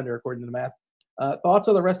 better defender according to the math. Thoughts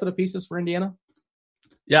on the rest of the pieces for Indiana?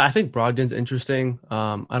 Yeah, I think Brogdon's interesting.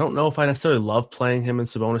 I don't know if I necessarily love playing him and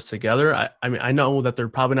Sabonis together. I mean, I know that they're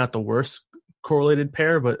probably not the worst correlated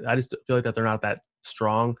pair, but I just feel like that they're not that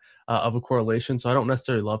strong of a correlation. So I don't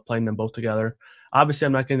necessarily love playing them both together. Obviously,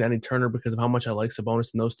 I'm not getting any Turner because of how much I like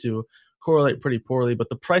Sabonis, and those two correlate pretty poorly. But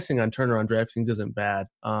the pricing on Turner on DraftKings isn't bad.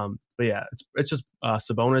 But yeah, it's just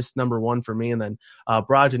Sabonis number one for me, and then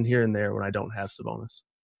Brogdon here and there when I don't have Sabonis.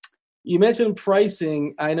 You mentioned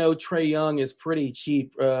pricing. I know Trae Young is pretty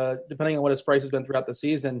cheap, depending on what his price has been throughout the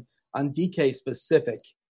season. On DK specific,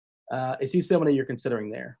 is he somebody you're considering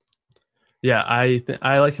there? Yeah,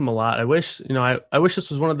 I like him a lot. I wish I wish this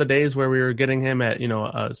was one of the days where we were getting him at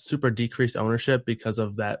a super decreased ownership because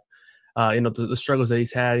of that. The struggles that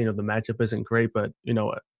he's had. The matchup isn't great, but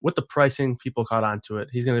with the pricing, people caught on to it.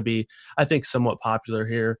 He's going to be, I think, somewhat popular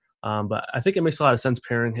here. But I think it makes a lot of sense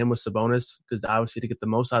pairing him with Sabonis because obviously to get the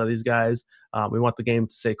most out of these guys, we want the game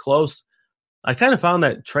to stay close. I kind of found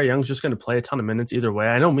that Trae Young's just going to play a ton of minutes either way.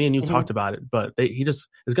 I know me and you talked about it, but he just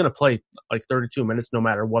is going to play like 32 minutes no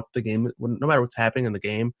matter what no matter what's happening in the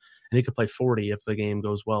game, and he could play 40 if the game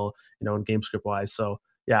goes well, in game script wise. So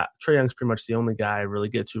yeah, Trae Young's pretty much the only guy I really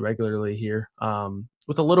get to regularly here,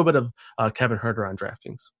 with a little bit of Kevin Huerter on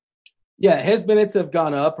DraftKings. Yeah, his minutes have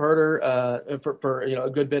gone up. Huerter for a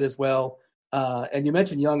good bit as well. And you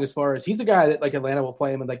mentioned Young as far as he's a guy that like Atlanta will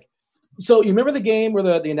play him and So you remember the game where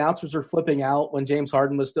the announcers were flipping out when James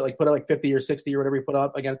Harden was still put up 50 or 60 or whatever he put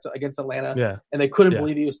up against Atlanta, and they couldn't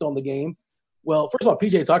believe he was still in the game. Well, first of all,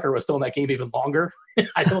 PJ Tucker was still in that game even longer.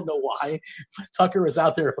 I don't know why. But Tucker was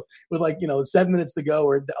out there with 7 minutes to go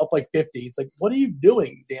or up 50. It's like, what are you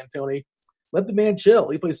doing, D'Antoni? Let the man chill.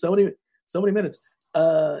 He plays so many minutes.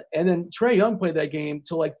 And then Trae Young played that game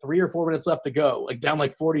till like 3 or 4 minutes left to go, like down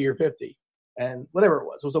like 40 or 50, and whatever it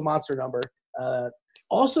was a monster number.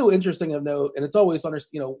 Also interesting of note, and it's always under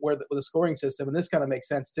where the scoring system, and this kind of makes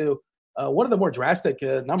sense too. One of the more drastic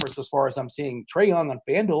numbers as far as I'm seeing, Trae Young on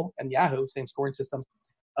FanDuel and Yahoo, same scoring system,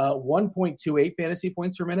 1.28 fantasy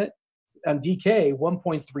points per minute. On DK,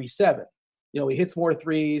 1.37. He hits more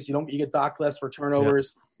threes. You get docked less for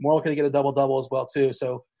turnovers. Yeah. More likely to get a double-double as well too.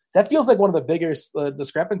 So that feels like one of the biggest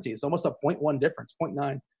discrepancies, almost a 0.1 difference,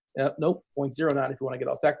 0.9. Nope, 0.09 if you want to get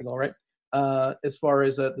all technical, right? As far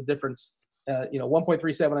as the difference,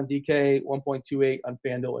 1.37 on DK, 1.28 on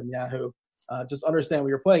FanDuel and Yahoo. Just understand when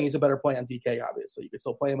you're playing, he's a better play on DK, obviously. You could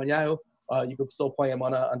still play him on Yahoo. You could still play him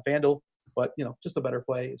on FanDuel, but, just a better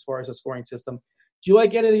play as far as the scoring system. Do you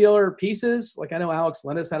like any of the other pieces? Like I know Alex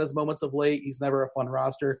Len has had his moments of late. He's never a fun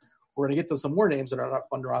roster. We're going to get to some more names that are not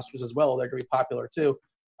fun rosters as well. They're going to be popular too.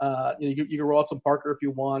 You can roll out some Parker if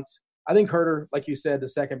you want. I think Herter, like you said, the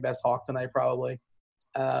second best Hawk tonight probably.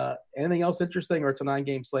 Anything else interesting, or it's a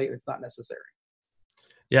 9-game slate and it's not necessary?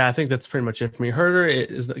 Yeah, I think that's pretty much it for me. Herter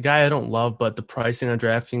is the guy I don't love, but the pricing on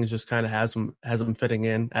DraftKings just kind of has him fitting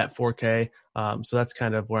in at 4K. So that's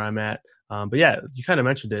kind of where I'm at. But yeah, you kind of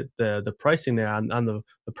mentioned it. The pricing there on the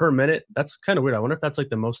per minute, that's kind of weird. I wonder if that's like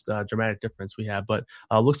the most dramatic difference we have. But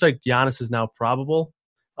looks like Giannis is now probable.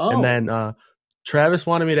 Oh. And then Travis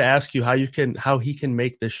wanted me to ask you how he can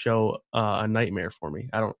make this show a nightmare for me.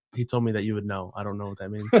 He told me that you would know. I don't know what that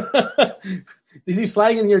means. Is he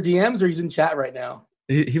sliding in your DMs or he's in chat right now?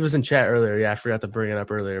 He was in chat earlier. Yeah, I forgot to bring it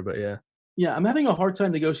up earlier, but yeah. Yeah, I'm having a hard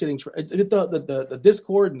time negotiating the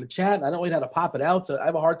Discord and the chat, and I don't really know how to pop it out, so I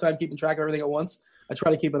have a hard time keeping track of everything at once. I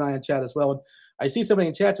try to keep an eye on chat as well. And I see somebody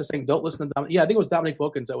in chat just saying, don't listen to Dominic. Yeah, I think it was Dominic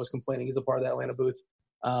Wilkins that was complaining. He's a part of that Atlanta booth.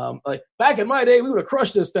 Like, back in my day, we would have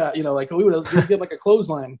crushed this, like we would have given like a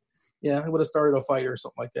clothesline. Yeah, we would have started a fight or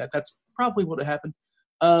something like that. That's probably what would have happened.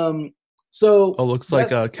 Looks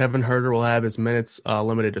like Kevin Herter will have his minutes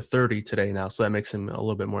limited to 30 today now, so that makes him a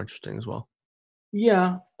little bit more interesting as well.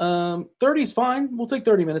 Yeah, 30's fine. We'll take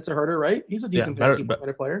 30 minutes of Herter, right? He's a decent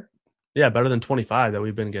better player. Yeah, better than 25 that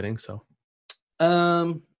we've been getting. So,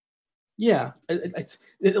 yeah,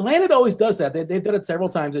 Atlanta always does that. They've done it several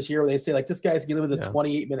times this year where they say like this guy's giving the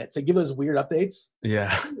 28 minutes. They give those weird updates.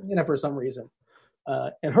 Yeah, for some reason,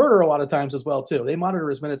 and Herter a lot of times as well too. They monitor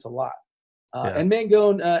his minutes a lot. And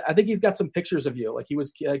Mangone, I think he's got some pictures of you, like he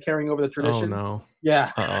was carrying over the tradition. Oh no,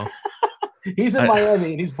 yeah. He's in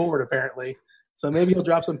Miami and he's bored apparently. So maybe he'll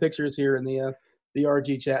drop some pictures here in the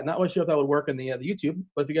RG chat. Not really sure if that would work in the YouTube,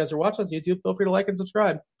 but if you guys are watching us on YouTube, feel free to like and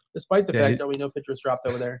subscribe, despite the fact that we know pictures dropped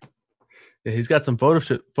over there. Yeah, he's got some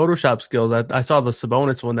Photoshop skills. I saw the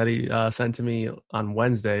Sabonis one that he sent to me on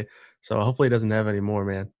Wednesday. So hopefully he doesn't have any more,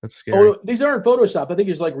 man. That's scary. Oh, these aren't Photoshop. I think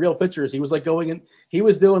he's like real pictures. He was like going in. He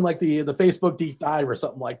was doing like the Facebook deep dive or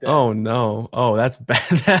something like that. Oh no! Oh, that's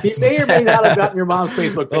bad. He may or may not have gotten your mom's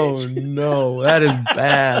Facebook page. Oh no, that is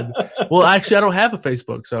bad. Well, actually, I don't have a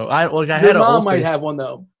Facebook, so I had your mom might have one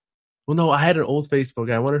though. Well, no, I had an old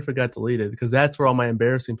Facebook. I wonder if it got deleted because that's where all my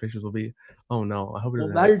embarrassing pictures will be. Oh no, I hope it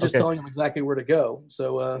doesn't. Now you're just telling him exactly where to go.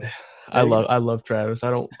 So I love Travis.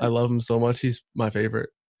 I love him so much. He's my favorite.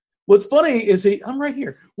 What's funny is I'm right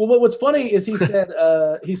here. Well, what's funny is he said,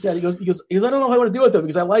 he goes, I don't know how I want to do it though,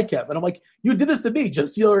 because I like him. And I'm like, you did this to me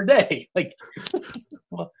just the other day. Like,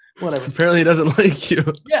 well, whatever. Apparently he doesn't like you.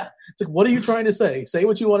 Yeah. It's like, what are you trying to say? Say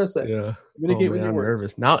what you want to say. Yeah. Communicate with your I'm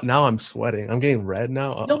words. nervous. Now I'm sweating. I'm getting red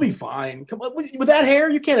now. Uh-oh. You'll be fine. Come on. With that hair,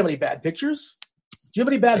 you can't have any bad pictures. Do you have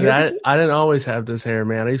any bad hair? I didn't always have this hair,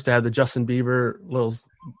 man. I used to have the Justin Bieber little.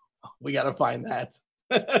 We got to find that.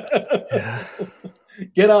 Yeah.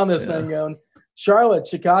 Get on this, Mangone. Charlotte,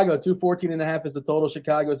 Chicago, 214.5 is the total.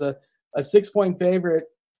 Chicago's a 6-point favorite.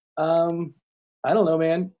 I don't know,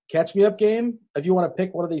 man. Catch me up game. If you want to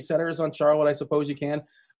pick one of these centers on Charlotte, I suppose you can.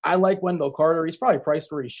 I like Wendell Carter. He's probably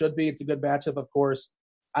priced where he should be. It's a good matchup, of course.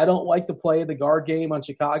 I don't like to play the guard game on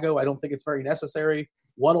Chicago. I don't think it's very necessary.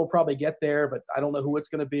 One will probably get there, but I don't know who it's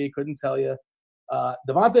going to be. Couldn't tell you.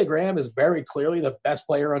 Devontae Graham is very clearly the best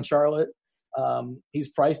player on Charlotte. He's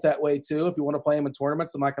priced that way too. If you want to play him in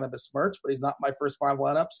tournaments, I'm not going to besmirch, but he's not my first 5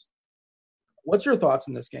 lineups. What's your thoughts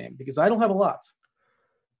in this game? Because I don't have a lot.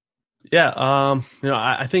 Yeah,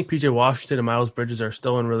 I think PJ Washington and Miles Bridges are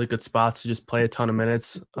still in really good spots to just play a ton of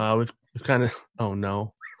minutes. We've kind of – oh,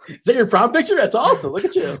 no. Is that your prom picture? That's awesome. Look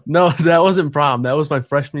at you. No, that wasn't prom. That was my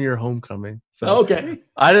freshman year homecoming. So okay.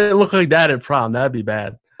 I didn't look like that at prom. That'd be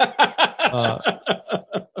bad.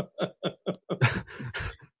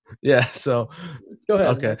 Yeah, so go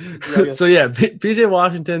ahead. Okay. So yeah, PJ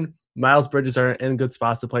Washington, Miles Bridges are in good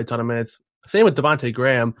spots to play a ton of minutes. Same with Devontae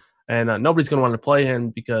Graham. And nobody's going to want to play him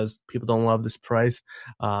because people don't love this price.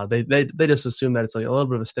 They just assume that it's like a little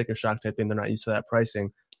bit of a sticker shock type thing. They're not used to that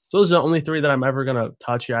pricing. So those are the only three that I'm ever going to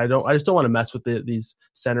touch here. I just don't want to mess with these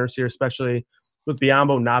centers here, especially with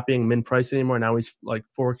Biyombo not being min priced anymore. Now he's like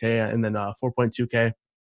 4K and then 4.2K.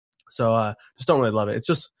 So just don't really love it. It's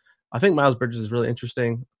just, I think Miles Bridges is really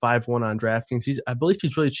interesting. 5-1 on DraftKings. I believe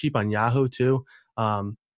he's really cheap on Yahoo too.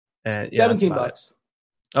 And yeah, $17.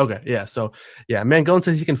 Okay, yeah. So yeah, Mangone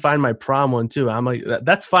says he can find my prom one too. I'm like,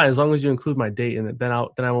 that's fine as long as you include my date in it. Then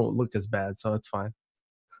I won't look as bad. So it's fine.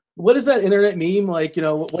 What is that internet meme like?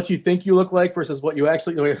 What you think you look like versus what you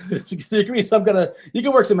actually. There can be some kind of. You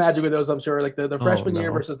can work some magic with those, I'm sure. Like the freshman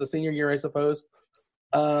year versus the senior year, I suppose.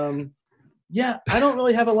 Yeah, I don't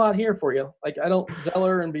really have a lot here for you. Like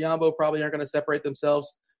Zeller and Biyombo probably aren't going to separate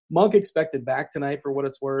themselves. Monk expected back tonight for what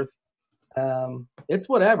it's worth. It's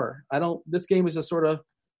whatever. This game is just sort of,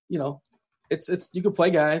 it's you can play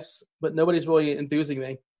guys, but nobody's really enthusing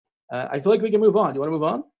me. I feel like we can move on. Do you want to move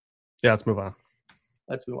on? Yeah, let's move on.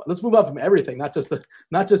 Let's move on from everything, not just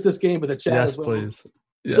this game, but the chat as well. Please.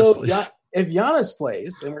 Yes, so please. If Giannis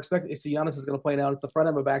plays, and we're expecting to see Giannis is going to play now, it's the front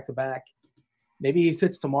of a back-to-back. Maybe he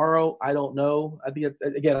sits tomorrow. I don't know. I think,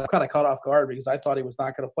 again, I'm kind of caught off guard because I thought he was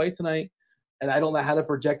not going to play tonight, and I don't know how to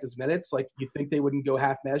project his minutes. Like, you think they wouldn't go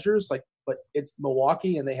half measures, but it's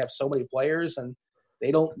Milwaukee, and they have so many players, and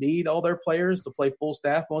they don't need all their players to play full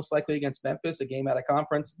staff, most likely against Memphis, a game out of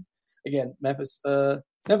conference. Again, Memphis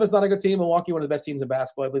not a good team. Milwaukee, one of the best teams in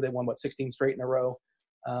basketball. I believe they won, 16 straight in a row.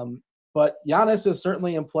 But Giannis is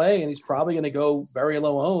certainly in play, and he's probably going to go very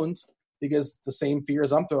low owned because the same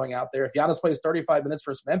fears I'm throwing out there. If Giannis plays 35 minutes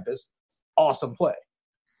versus Memphis, awesome play.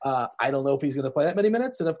 I don't know if he's going to play that many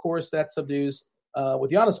minutes, and of course that subdues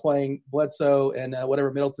with Giannis playing Bledsoe and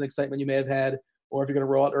whatever Middleton excitement you may have had, or if you're going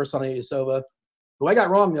to roll out Ersan Ilyasova, who I got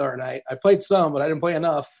wrong the other night. I played some, but I didn't play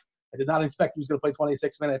enough. I did not expect he was going to play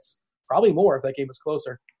 26 minutes, probably more if that game was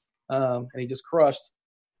closer, and he just crushed.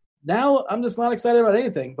 Now I'm just not excited about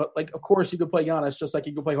anything. But, of course, you could play Giannis just like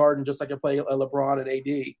you could play Harden, just like you play LeBron and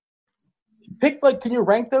AD. Can you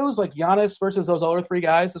rank those, like Giannis versus those other three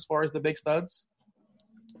guys as far as the big studs?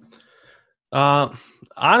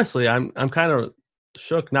 Honestly, I'm kind of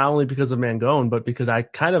shook, not only because of Mangone, but because I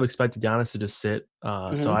kind of expected Giannis to just sit.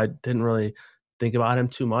 So I didn't really think about him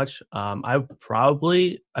too much. I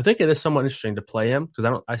think it is somewhat interesting to play him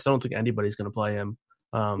because I still don't think anybody's going to play him.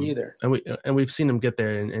 Either. And we've seen him get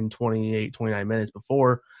there in 28, 29 minutes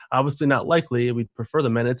before. Obviously not likely. We'd prefer the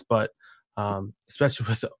minutes, but especially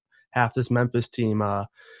with half this Memphis team,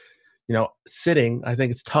 sitting, I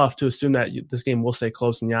think it's tough to assume that this game will stay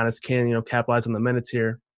close and Giannis can, capitalize on the minutes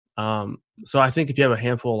here. So I think if you have a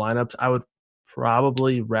handful of lineups, I would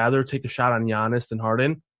probably rather take a shot on Giannis than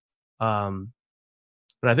Harden.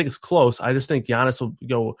 But I think it's close. I just think Giannis will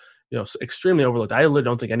go, extremely overlooked. I literally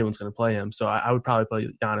don't think anyone's going to play him. So I would probably play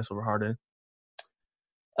Giannis over Harden.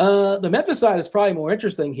 The Memphis side is probably more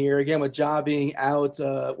interesting here. Again, with Ja being out,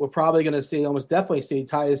 we're probably going to almost definitely see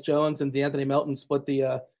Tyus Jones and DeAnthony Melton split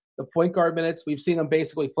the point guard minutes. We've seen them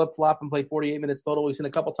basically flip-flop and play 48 minutes total. We've seen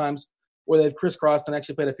a couple times where they've crisscrossed and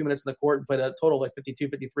actually played a few minutes in the court and played a total like 52,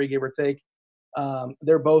 53, give or take.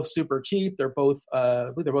 They're both super cheap. They're both,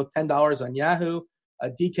 I believe they're both $10 on Yahoo.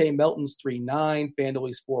 DK Melton's 3.9, FanDuel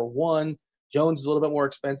is 4.1. Jones is a little bit more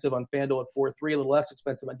expensive on FanDuel at 4.3, a little less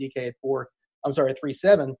expensive on DK at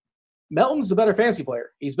 3.7. Melton's a better fantasy player.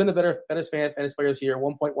 He's been the better fantasy player this year,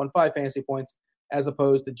 1.15 fantasy points as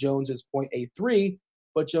opposed to Jones's 0.83.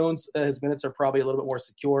 But Jones, his minutes are probably a little bit more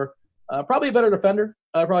secure. Probably a better defender.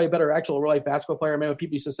 Probably a better actual real-life basketball player. I remember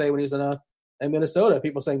people used to say when he was in Minnesota,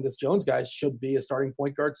 people saying this Jones guy should be a starting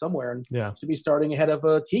point guard somewhere and should be starting ahead of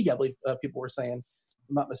Teague, I believe people were saying, if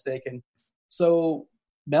I'm not mistaken. So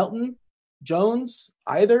Melton, Jones,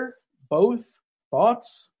 either, both,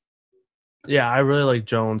 thoughts? Yeah, I really like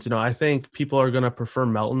Jones. I think people are going to prefer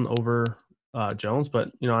Melton over Jones, but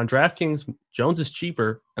on DraftKings, Jones is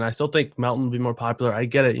cheaper, and I still think Melton will be more popular. I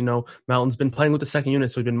get it. Melton's been playing with the second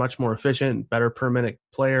unit, so he's been much more efficient, better per minute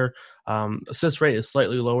player. Assist rate is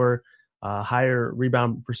slightly lower, higher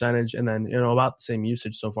rebound percentage, and then about the same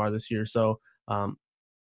usage so far this year. So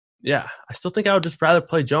yeah, I still think I would just rather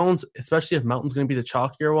play Jones, especially if Melton's going to be the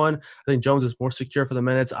chalkier one. I think Jones is more secure for the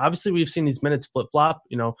minutes. Obviously, we've seen these minutes flip-flop.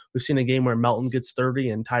 We've seen a game where Melton gets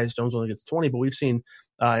 30 and Tyus Jones only gets 20, but we've seen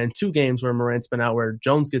in two games where Morant's been out where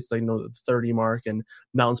Jones gets the 30 mark and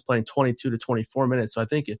Melton's playing 22 to 24 minutes. So I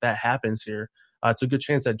think if that happens here, it's a good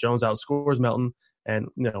chance that Jones outscores Melton. And,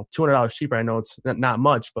 $200 cheaper, I know it's not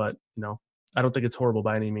much, but, I don't think it's horrible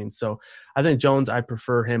by any means. So I think Jones, I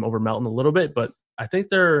prefer him over Melton a little bit, but I think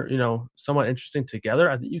they're, somewhat interesting together.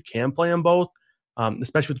 I think you can play them both.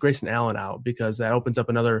 especially with Grayson Allen out, because that opens up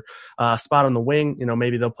another spot on the wing.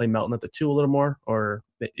 Maybe they'll play Melton at the 2 a little more, or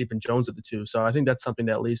even Jones at the 2. So I think that's something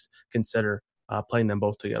to at least consider playing them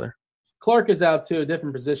both together. Clark is out too, a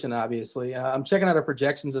different position, obviously. I'm checking out our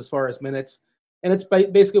projections as far as minutes, and it's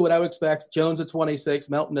basically what I would expect. Jones at 26,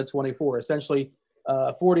 Melton at 24. Essentially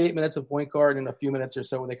 48 minutes of point guard and a few minutes or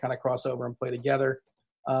so where they kind of cross over and play together.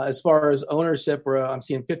 As far as ownership, I'm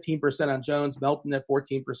seeing 15% on Jones, Melton at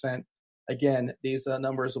 14%. Again, these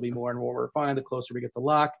numbers will be more and more refined the closer we get to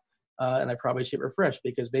lock, and I probably should refresh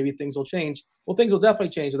because maybe things will change. Well, things will definitely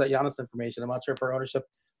change with that Giannis information. I'm not sure if our ownership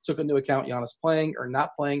took into account Giannis playing or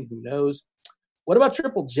not playing. Who knows? What about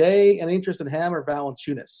Triple J? Any interest in him or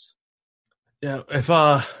Valanciunas? Yeah, if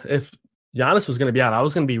Giannis was going to be out, I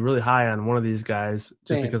was going to be really high on one of these guys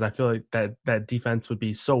just because I feel like that defense would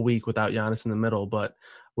be so weak without Giannis in the middle. But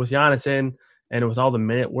with Giannis in, and with all the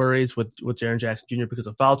minute worries with Jaren Jackson Jr. because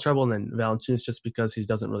of foul trouble, and then Valanciunas just because he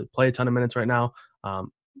doesn't really play a ton of minutes right now,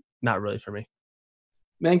 not really for me.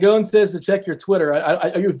 Mangone says to check your Twitter.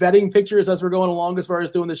 Are you vetting pictures as we're going along as far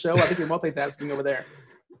as doing the show? I think you're multitasking over there.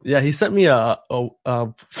 Yeah, he sent me a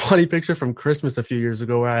funny picture from Christmas a few years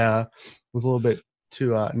ago where I was a little bit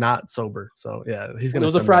too not sober. So yeah, he's gonna. It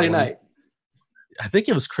was a Friday night. I think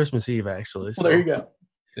it was Christmas Eve actually. Well, there you go.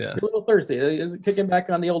 Yeah, you're a little thirsty. Is it kicking back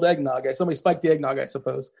on the old eggnog? Somebody spiked the eggnog, I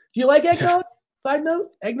suppose. Do you like eggnog? Side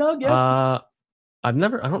note, eggnog. Yes. I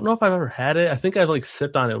don't know if I've ever had it. I think I've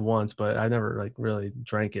sipped on it once, but I never really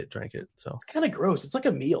drank it. So it's kind of gross. It's like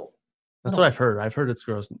a meal. That's what I've heard. I've heard it's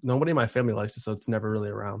gross. Nobody in my family likes it, so it's never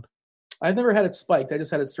really around. I've never had it spiked. I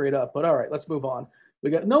just had it straight up. But all right, let's move on.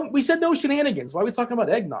 We said no shenanigans. Why are we talking about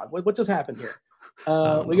eggnog? What just happened here?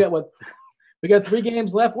 We got 3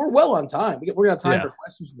 games left. We're well on time. We're gonna have time for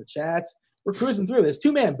questions from the chats. We're cruising through this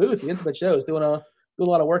 2-man booth. The Intimate Show is doing a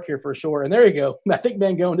lot of work here for sure. And there you go. I think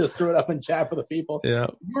Mangone just threw it up in chat for the people. Yeah,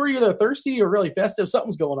 you were either thirsty or really festive.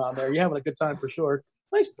 Something's going on there. You're having a good time for sure.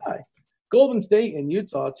 Nice tie. Golden State and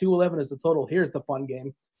Utah, 211 is the total. Here's the fun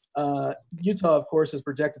game. Utah, of course, is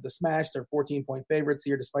projected to smash. They're 14-point favorites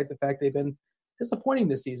here, despite the fact they've been disappointing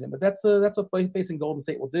this season. But that's what facing Golden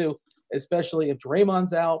State will do, especially if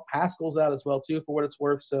Draymond's out, Pascal's out as well, too, for what it's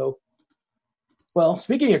worth. So, well,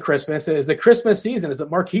 speaking of Christmas, is it Christmas season? Is it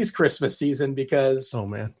Marquise Christmas season? Because, oh,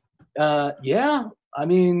 man. Yeah, I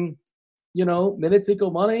mean, minutes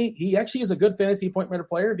equal money. He actually is a good fantasy point minute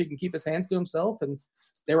player if he can keep his hands to himself. And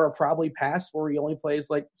there are probably paths where he only plays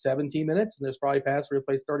 17 minutes, and there's probably paths where he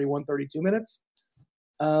plays 31, 32 minutes.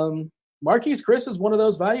 Marquise Chris is one of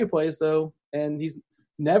those value plays, though, and he's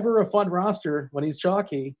never a fun roster when he's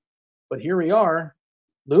chalky. But here we are.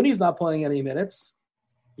 Looney's not playing any minutes.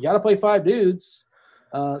 You got to play 5 dudes.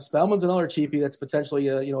 Spellman's another cheapie that's potentially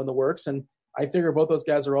in the works, and I figure both those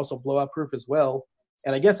guys are also blowout proof as well.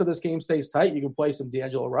 And I guess if this game stays tight, you can play some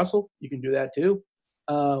D'Angelo Russell. You can do that too.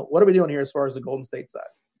 What are we doing here as far as the Golden State side?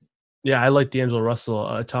 Yeah, I like D'Angelo Russell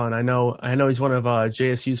a ton. I know he's one of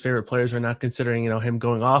JSU's favorite players right now, considering him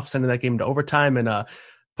going off, sending that game to overtime, and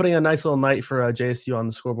putting a nice little night for JSU on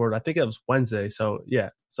the scoreboard. I think it was Wednesday. So yeah,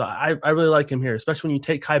 I really like him here, especially when you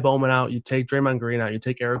take Kai Bowman out, you take Draymond Green out, you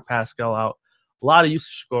take Eric Pascal out. A lot of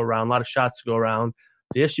usage to go around, a lot of shots to go around.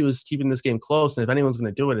 The issue is keeping this game close, and if anyone's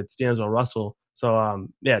going to do it, it's D'Angelo Russell. So,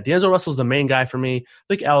 D'Angelo Russell's the main guy for me. I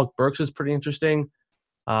think Alec Burks is pretty interesting.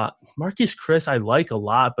 Marquise Chris I like a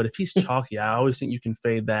lot, but if he's chalky, I always think you can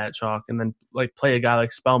fade that chalk and then play a guy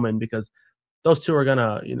like Spellman, because those two are going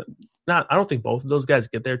to, I don't think both of those guys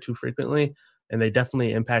get there too frequently, and they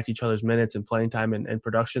definitely impact each other's minutes and playing time and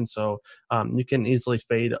production. So you can easily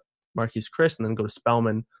fade Marquise Chris and then go to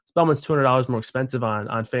Spellman. Spellman's $200 more expensive on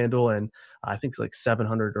FanDuel, and I think it's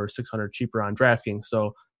 $700 or $600 cheaper on DraftKings.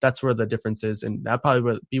 So that's where the difference is, and that probably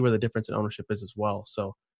will be where the difference in ownership is as well.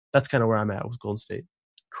 So that's kind of where I'm at with Golden State.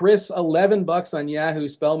 Chris, $11 on Yahoo.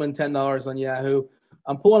 Spellman, $10 on Yahoo.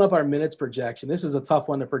 I'm pulling up our minutes projection. This is a tough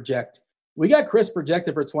one to project. We got Chris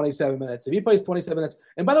projected for 27 minutes. If he plays 27 minutes,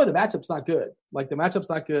 and by the way, the matchup's not good. The matchup's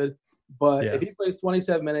not good, but if he plays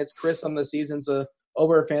 27 minutes, Chris on the season's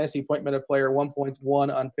over a fantasy point minute player, 1.1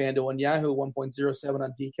 on FanDuel and Yahoo, 1.07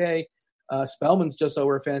 on DK. Spellman's just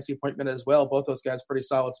over a fantasy point minute as well. Both those guys pretty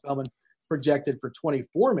solid. Spellman projected for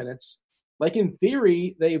 24 minutes. In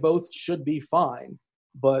theory, they both should be fine,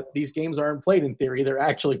 but these games aren't played in theory. They're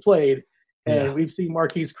actually played. And we've seen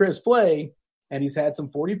Marquise Chris play, and he's had some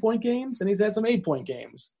 40-point games, and he's had some 8-point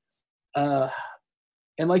games.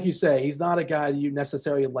 And like you say, he's not a guy that you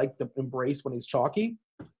necessarily like to embrace when he's chalky.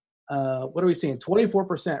 What are we seeing?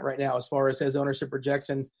 24% right now as far as his ownership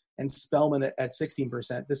projection, and Spellman at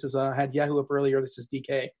 16%. This is had Yahoo up earlier. This is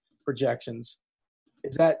DK projections.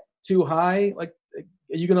 Is that too high?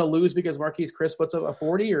 you going to lose because Marquise Chris puts up a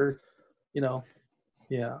 40 or,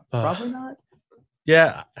 probably not.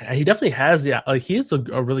 Yeah, he definitely has. Yeah, like he's a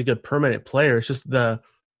really good permanent player. It's just the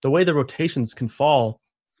way the rotations can fall,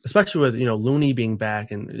 especially with Looney being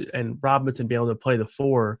back and Robinson being able to play the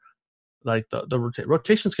 4. Like the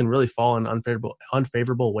rotations can really fall in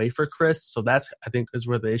unfavorable way for Chris. So that's, I think, is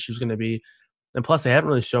where the issue is going to be. And plus, they haven't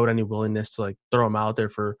really showed any willingness to like throw him out there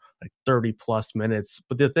for like 30 plus minutes.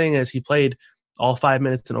 But the thing is, he played all 5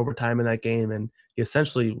 minutes in overtime in that game, and he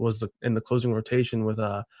essentially was in the closing rotation with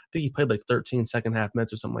I think he played like 13 second half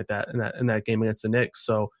minutes or something like that in that game against the Knicks.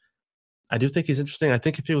 So I do think he's interesting. I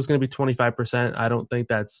think if he was going to be 25%, I don't think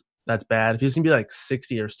that's bad. If he's going to be like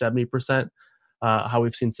 60 or 70%. How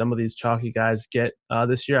we've seen some of these chalky guys get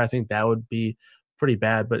this year, I think that would be pretty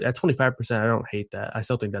bad. But at 25%, I don't hate that. I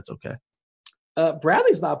still think that's okay.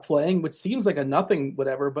 Bradley's not playing, which seems like a nothing,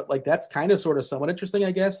 whatever. But like that's kind of sort of somewhat interesting,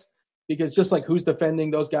 I guess, because just like who's defending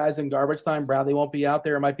those guys in garbage time, Bradley won't be out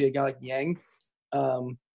there. It might be a guy like Yang.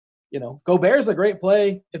 Gobert's a great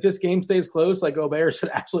play. If this game stays close, like Gobert should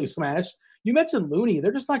absolutely smash. You mentioned Looney.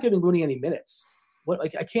 They're just not giving Looney any minutes.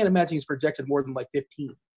 I can't imagine he's projected more than like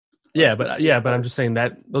 15. Yeah, but I'm just saying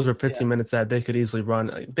that those are 15 minutes that they could easily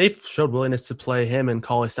run. They've showed willingness to play him and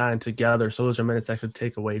Cauley-Stein together, so those are minutes that could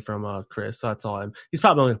take away from Chris. So that's all. He's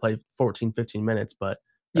probably only going to play 14, 15 minutes, but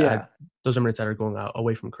those are minutes that are going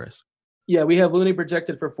away from Chris. Yeah, we have Looney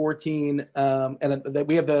projected for 14, and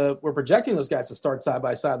we're projecting those guys to start side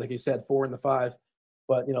by side, like you said, 4 and the 5.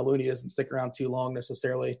 But Looney doesn't stick around too long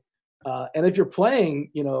necessarily. And if you're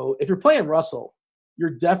playing, Russell,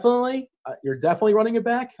 you're definitely running it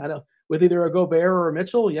back. I know with either a Gobert or a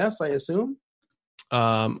Mitchell. Yes, I assume.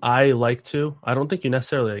 I like to. I don't think you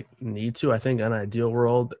necessarily need to. I think in an ideal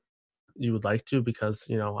world, you would like to because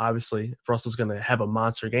obviously if Russell's going to have a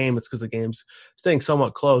monster game, it's because the game's staying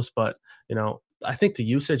somewhat close. But I think the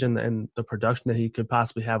usage and the production that he could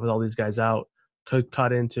possibly have with all these guys out could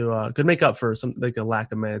could make up for some like a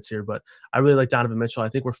lack of minutes here. But I really like Donovan Mitchell. I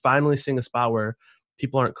think we're finally seeing a spot where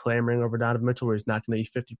people aren't clamoring over Donovan Mitchell, where he's not going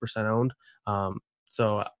to be 50% owned.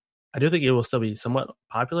 So I do think it will still be somewhat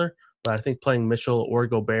popular, but I think playing Mitchell or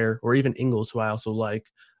Gobert or even Ingles, who I also like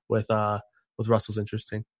with Russell's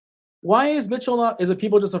interesting. Why is Mitchell not? Is it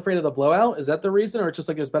people just afraid of the blowout? Is that the reason, or it's just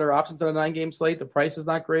like there's better options on a 9-game slate? The price is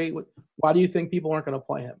not great. Why do you think people aren't going to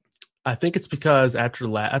play him? I think it's because after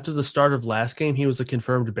the start of last game, he was a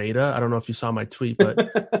confirmed beta. I don't know if you saw my tweet, but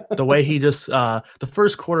the way he just the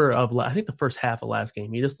first quarter of I think the first half of last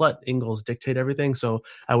game, he just let Ingles dictate everything. So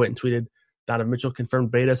I went and tweeted Donovan Mitchell confirmed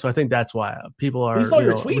beta. So I think that's why people are. We saw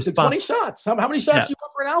your tweet. 20 shots. How many shots you got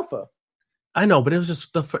for an alpha? I know, but it was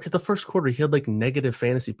just the first quarter. He had like negative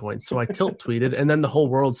fantasy points. So I tilt tweeted, and then the whole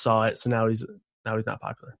world saw it. So now he's not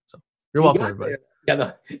popular. So you're welcome, everybody.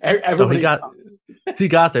 Yeah, everybody. So he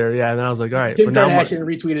got there, yeah. And then I was like, all right. Kim Kardashian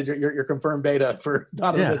retweeted your confirmed beta for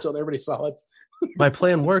Donovan Mitchell, and everybody saw it. My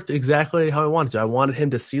plan worked exactly how I wanted to. I wanted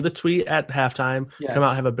him to see the tweet at halftime, come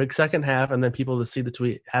out, have a big second half, and then people to see the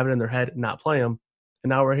tweet, have it in their head, not play him. And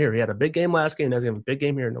now we're here. He had a big game last game. Now he's going to have a big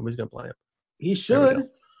game here. Nobody's going to play him. He should.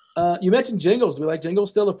 You mentioned Jingles. We like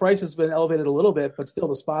Jingles still. The price has been elevated a little bit, but still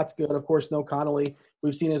the spot's good. Of course, no Connolly.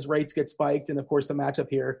 We've seen his rates get spiked, and of course the matchup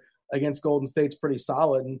here against Golden State's pretty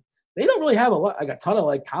solid. And they don't really have a ton of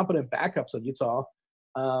like competent backups like Utah.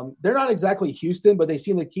 They're not exactly Houston, but they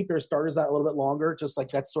seem to keep their starters out a little bit longer. Just like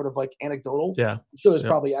that's sort of like anecdotal. Yeah, I'm sure there's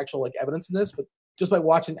probably actual like evidence in this, but just by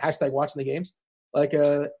watching the games, like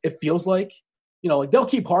it feels like like they'll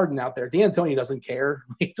keep Harden out there. D'Antoni doesn't care.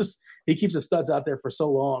 He keeps the studs out there for so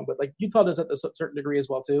long. But like Utah does at a certain degree as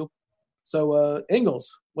well too. So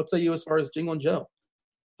Ingles, what say you as far as Jingle and Joe?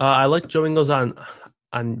 I like Joe Ingles on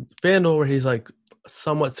FanDuel, where he's like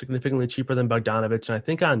somewhat significantly cheaper than Bogdanovich, and I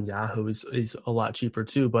think on Yahoo he's a lot cheaper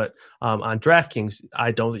too. But on DraftKings,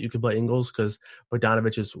 I don't think you can play Ingles because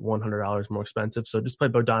Bogdanovich is $100 more expensive. So just play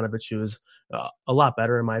Bogdanovich, who is a lot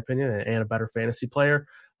better in my opinion and a better fantasy player.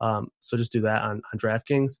 So just do that on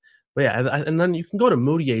DraftKings. But yeah, and then you can go to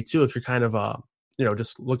Moutier too if you're kind of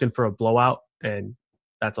just looking for a blowout, and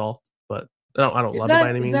that's all. But I don't love it by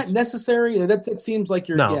any means. Is that necessary? It seems like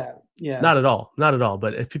you're yeah. Not at all.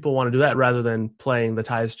 But if people want to do that rather than playing the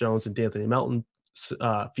Tyus Jones and D'Anthony Melton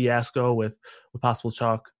fiasco with possible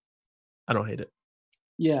chalk, I don't hate it.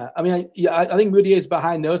 Yeah, I mean, I think Moutier is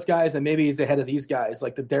behind those guys, and maybe he's ahead of these guys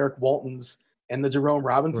like the Derek Waltons and the Jerome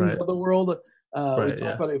Robinsons of the world. We talked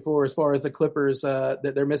about it before as far as the Clippers, that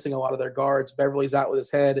they're missing a lot of their guards. Beverly's out with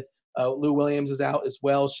his head. Lou Williams is out as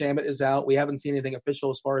well. Shamet is out. We haven't seen anything official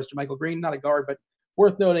as far as JaMychal Green, not a guard, but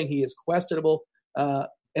worth noting he is questionable. So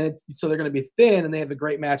they're going to be thin, and they have a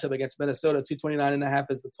great matchup against Minnesota. 229.5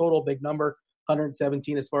 is the total, big number.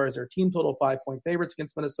 117 as far as their team total, 5-point favorites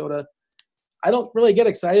against Minnesota. I don't really get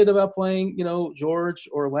excited about playing, George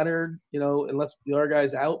or Leonard, unless the other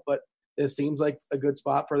guy's out, but it seems like a good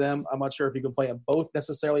spot for them. I'm not sure if you can play them both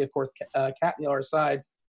necessarily. Of course, Cat on the other side,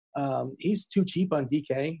 he's too cheap on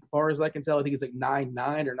DK, as far as I can tell. I think he's like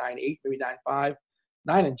 9.9 or 9.8, maybe 9.5,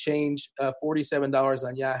 9 and change, $47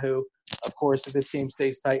 on Yahoo. Of course, if this game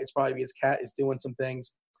stays tight, it's probably because Cat is doing some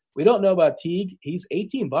things. We don't know about Teague. He's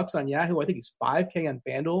 $18 on Yahoo. I think he's $5K on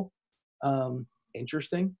FanDuel.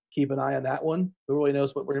 Interesting. Keep an eye on that one. Who really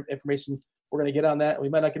knows what information we're going to get on that? We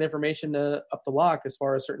might not get information up to lock as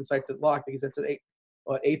far as certain sites at lock, because it's at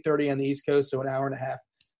 8:30 on the East Coast, so an hour and a half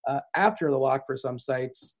after the lock for some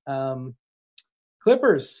sites.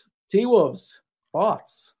 Clippers, T-Wolves,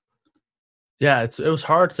 thoughts? Yeah, it was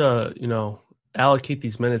hard to allocate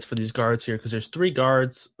these minutes for these guards here, because there's 3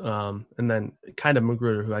 guards, and then kind of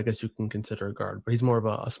Magruder, who I guess you can consider a guard, but he's more of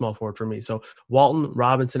a small forward for me. So Walton,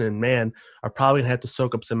 Robinson, and Mann are probably going to have to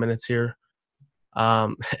soak up some minutes here.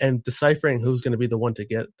 And deciphering who's going to be the one to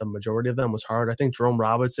get the majority of them was hard. I think Jerome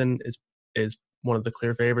Robinson is one of the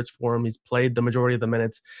clear favorites for him. He's played the majority of the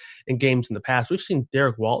minutes in games in the past. We've seen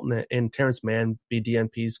Derek Walton and Terrence Mann be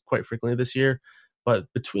DNPs quite frequently this year. But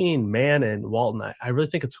between Mann and Walton, I really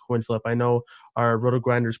think it's a coin flip. I know our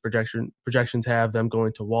RotoGrinders projections have them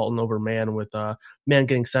going to Walton over Mann, with Mann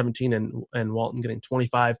getting 17 and Walton getting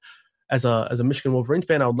 25. As a Michigan Wolverine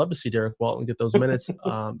fan, I would love to see Derek Walton get those minutes.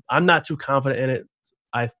 I'm not too confident in it.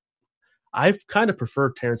 I kind of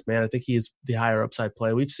prefer Terrence Mann. I think he is the higher upside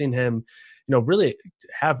play. We've seen him, really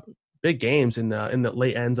have big games in the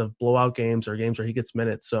late ends of blowout games or games where he gets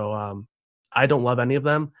minutes. So I don't love any of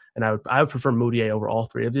them, and I would prefer Moutier over all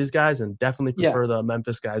 3 of these guys, and definitely prefer the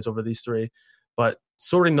Memphis guys over these 3. But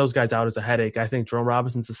sorting those guys out is a headache. I think Jerome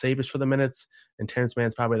Robinson's the safest for the minutes, and Terrence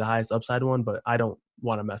Mann's probably the highest upside one, but I don't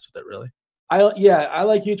want to mess with it really. I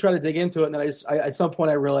like you try to dig into it, and then at some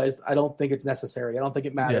point I realized I don't think it's necessary. I don't think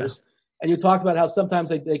it matters. Yeah. And you talked about how sometimes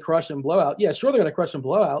they crush and blow out. Yeah, sure, they're going to crush and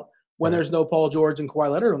blow out when there's no Paul George and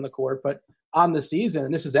Kawhi Leonard on the court, but on the season,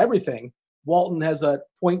 and this is everything, Walton has a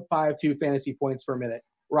 0.52 fantasy points per minute.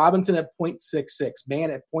 Robinson at 0.66. Mann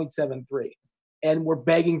at 0.73. And we're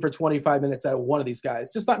begging for 25 minutes out of one of these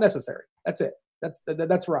guys. Just not necessary. That's it.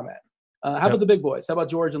 That's where I'm at. How about the big boys? How about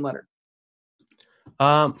George and Leonard?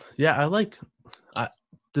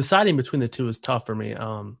 Deciding between the 2 is tough for me.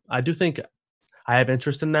 I do think I have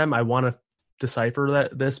interest in them. I want to decipher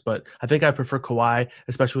this, but I think I prefer Kawhi,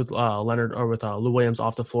 especially with Leonard or with Lou Williams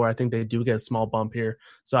off the floor. I think they do get a small bump here,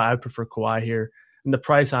 so I prefer Kawhi here. And the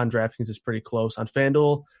price on DraftKings is pretty close. On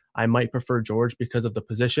FanDuel, I might prefer George because of the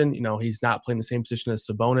position. He's not playing the same position as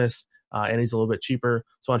Sabonis, and he's a little bit cheaper.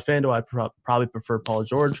 So on FanDuel, I probably prefer Paul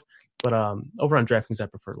George, but over on DraftKings, I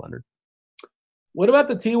prefer Leonard. What about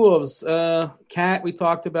the T-Wolves? Cat, we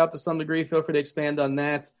talked about to some degree. Feel free to expand on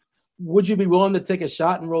that. Would you be willing to take a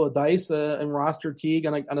shot and roll a dice and roster Teague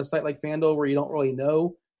on a site like FanDuel where you don't really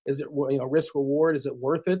know? Is it risk reward? Is it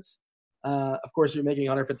worth it? Of course, you're making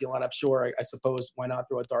 150 lineup. Sure, I suppose why not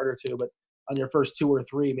throw a dart or 2? But on your first 2 or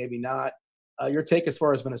 3, maybe not. Your take as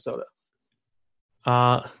far as Minnesota?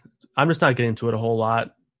 I'm just not getting to it a whole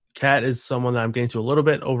lot. Cat is someone that I'm getting to a little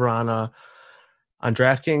bit over on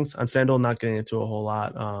DraftKings. On FanDuel, not getting into a whole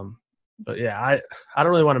lot. But yeah, I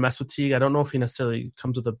don't really want to mess with Teague. I don't know if he necessarily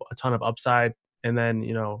comes with a ton of upside, and then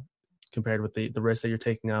compared with the risk that you're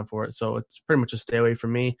taking on for it. So it's pretty much a stay away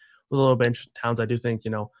from me. With a little bit interested in Towns, I do think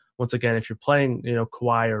once again, if you're playing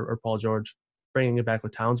Kawhi or Paul George, bringing it back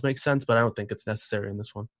with Towns makes sense, but I don't think it's necessary in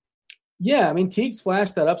this one. Yeah, I mean, Teague's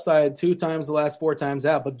flashed that upside 2 times the last 4 times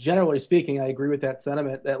out, but generally speaking, I agree with that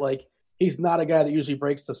sentiment that he's not a guy that usually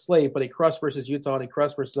breaks the slate, but he crushed versus Utah and he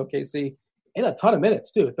crushed versus OKC in a ton of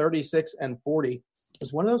minutes too, 36 and 40.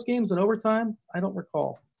 Was one of those games in overtime? I don't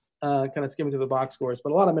recall. Kind of skimming through the box scores,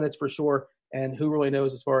 but a lot of minutes for sure. And who really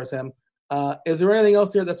knows as far as him? Is there anything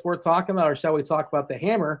else here that's worth talking about, or shall we talk about the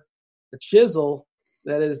hammer, the chisel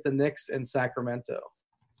that is the Knicks in Sacramento?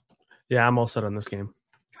 Yeah, I'm all set on this game.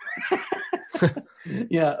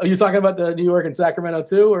 Yeah, are you talking about the New York and Sacramento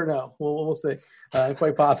too, or no? We'll see.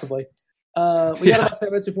 Quite possibly. We got about 10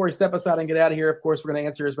 minutes before we step aside and get out of here. Of course, we're going to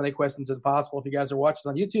answer as many questions as possible. If you guys are watching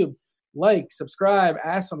on YouTube, like, subscribe,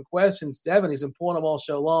 ask some questions. Devin, he's been pulling them all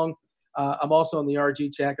show long. I'm also in the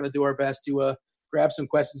RG chat, going to do our best to grab some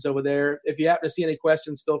questions over there. If you happen to see any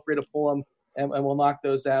questions, feel free to pull them, and we'll knock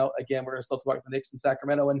those out. Again, we're going to still talk about the Knicks in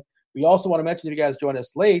Sacramento. And we also want to mention, if you guys join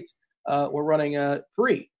us late, we're running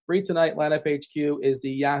free tonight. Lineup HQ is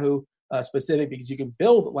the Yahoo specific, because you can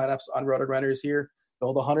build lineups on RotoGrinders here.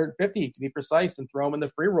 Build 150 to be precise and throw them in the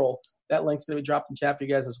free roll. That link's going to be dropped in chat for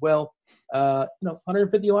you guys as well.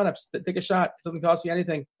 150 lineups. Take a shot. It doesn't cost you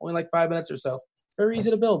anything. Only like 5 minutes or so. It's very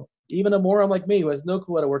easy to build. Even a moron like me who has no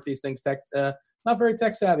clue how to work these things, not very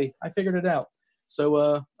tech savvy. I figured it out. So,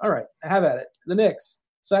 all right, have at it. The Knicks,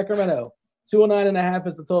 Sacramento, 209.5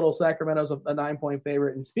 is the total. Sacramento's a 9-point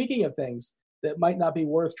favorite. And speaking of things that might not be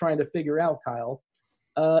worth trying to figure out, Kyle,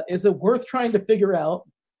 is it worth trying to figure out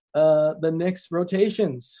the Knicks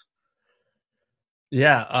rotations?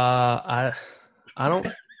 Yeah, I don't.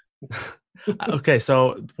 Okay,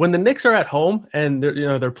 so when the Knicks are at home and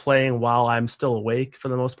they're playing while I'm still awake for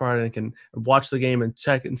the most part, and I can watch the game and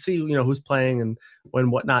check and see who's playing and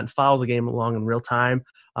whatnot, and follow the game along in real time.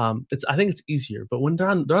 I think it's easier. But when they're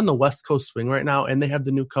on the West Coast swing right now, and they have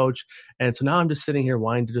the new coach, and so now I'm just sitting here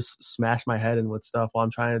wanting to just smash my head in with stuff while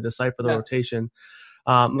I'm trying to decipher the rotation.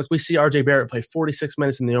 Like we see RJ Barrett play 46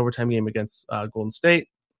 minutes in the overtime game against Golden State,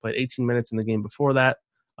 played 18 minutes in the game before that.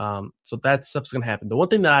 So that stuff's going to happen. The one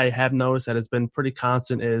thing that I have noticed that has been pretty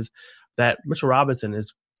constant is that Mitchell Robinson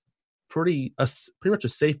is pretty much a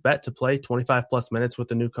safe bet to play 25 plus minutes with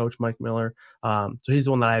the new coach, Mike Miller. So he's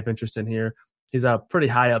the one that I have interest in here. He's a pretty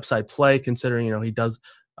high upside play considering, he does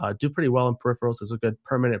do pretty well in peripherals as a good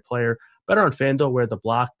permanent player. Better on FanDuel where the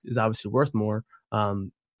block is obviously worth more.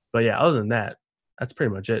 But yeah, other than that, that's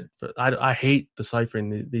pretty much it. I hate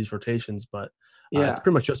deciphering these rotations, but it's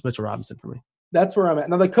pretty much just Mitchell Robinson for me. That's where I'm at.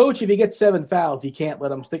 Now, the coach, if he gets 7 fouls, he can't let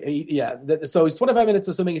him stick. So he's 25 minutes,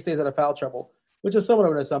 assuming he stays out of foul trouble, which is somewhat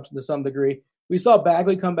of an assumption to some degree. We saw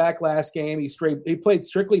Bagley come back last game. He played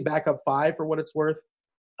strictly backup 5 for what it's worth.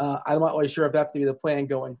 I'm not really sure if that's going to be the plan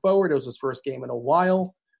going forward. It was his first game in a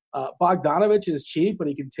while. Bogdanovich is cheap, but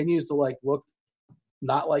he continues to look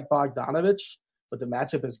not like Bogdanovich, but the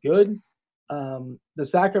matchup is good. The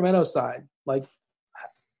Sacramento side,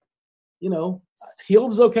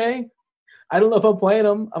 Hield's okay. I don't know if I'm playing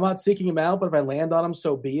him. I'm not seeking him out, but if I land on him,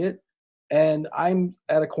 so be it. And I'm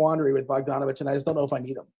at a quandary with Bogdanovich, and I just don't know if I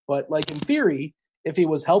need him. But, in theory, if he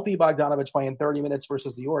was healthy Bogdanovich playing 30 minutes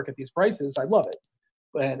versus New York at these prices, I'd love it.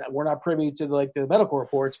 And we're not privy to, the medical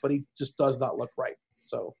reports, but he just does not look right.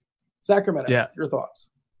 So, Sacramento, your thoughts?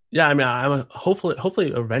 Yeah, I mean,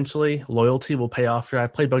 hopefully eventually loyalty will pay off here. I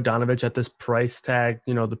played Bogdanovich at this price tag,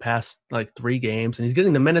 the past 3 games, and he's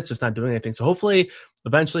getting the minutes, just not doing anything. So hopefully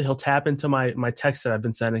eventually he'll tap into my text that I've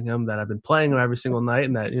been sending him, that I've been playing him every single night,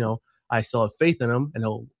 and that, I still have faith in him, and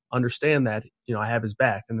he'll understand that, I have his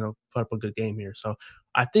back, and he'll put up a good game here. So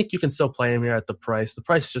I think you can still play him here at the price. The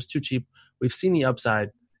price is just too cheap. We've seen the upside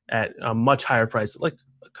at a much higher price. Like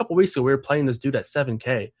a couple weeks ago, we were playing this dude at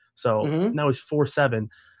 $7K. So now he's 4.7.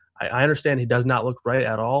 I understand he does not look right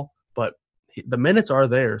at all, but the minutes are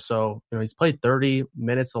there. So, he's played 30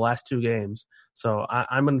 minutes the last 2 games. So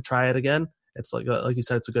I'm going to try it again. It's like you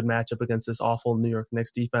said, it's a good matchup against this awful New York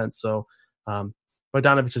Knicks defense. So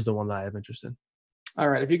Bogdanovich is the one that I have interest in. All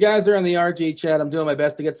right. If you guys are in the RG chat, I'm doing my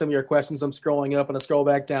best to get some of your questions. I'm scrolling up and I scroll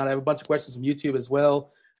back down. I have a bunch of questions from YouTube as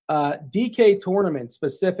well. DK tournament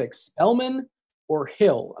specific, Spellman or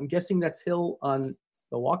Hill? I'm guessing that's Hill on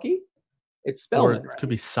Milwaukee. It's Spellman, right? Could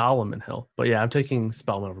be Solomon Hill. But yeah, I'm taking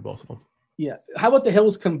Spellman over both of them. Yeah. How about the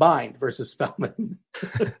Hills combined versus Spellman?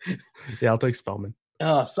 Yeah, I'll take Spellman.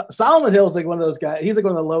 Solomon Hill's one of those guys. He's one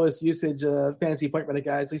of the lowest usage fantasy point minute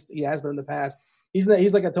guys. At least he has been in the past. He's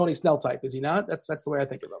like a Tony Snell type, is he not? That's the way I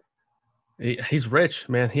think of him. He's rich,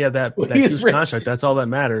 man. He had that huge contract. That's all that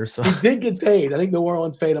matters. So. He did get paid. I think New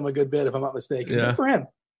Orleans paid him a good bit, if I'm not mistaken. Yeah. Good for him.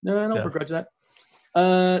 No, I don't begrudge that.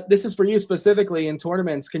 This is for you specifically in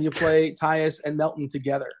tournaments. Can you play Tyus and Melton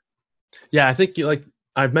together? Yeah, I think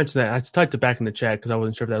I've mentioned that. I typed it back in the chat because I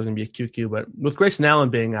wasn't sure if that was going to be a QQ. But with Grayson Allen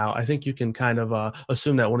being out, I think you can kind of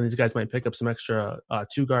assume that one of these guys might pick up some extra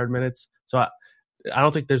 2-guard minutes. So I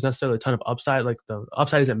don't think there's necessarily a ton of upside. The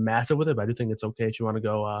upside isn't massive with it, but I do think it's okay if you want to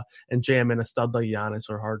go and jam in a stud like Giannis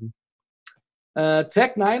or Harden.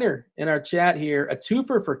 Tech Niner in our chat here, a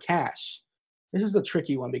twofer for cash. This is a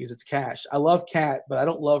tricky one because it's cash. I love Cat, but I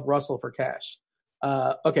don't love Russell for cash.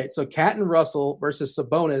 Okay, so Cat and Russell versus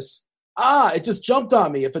Sabonis. It just jumped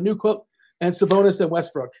on me. If a new quote and Sabonis and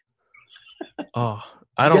Westbrook. I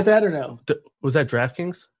don't get that or no? Was that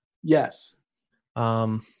DraftKings? Yes.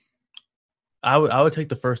 I would take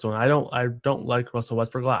the first one. I don't like Russell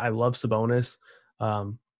Westbrook a lot. I love Sabonis,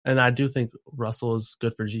 and I do think Russell is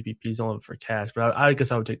good for GPPs, only for cash. But I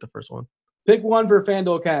guess I would take the first one. Pick one for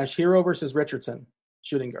FanDuel cash. Hero versus Richardson,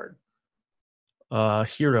 shooting guard.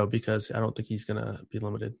 Hero, because I don't think he's gonna be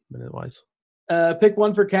limited minute wise. Pick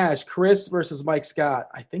one for cash. Chris versus Mike Scott.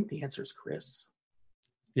 I think the answer is Chris.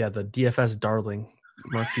 Yeah, the DFS darling,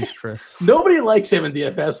 Marquise Chris. Nobody likes him in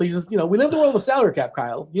DFS. He's just, we live in the world of salary cap,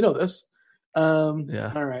 Kyle. You know this.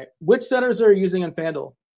 Yeah. All right. Which centers are you using on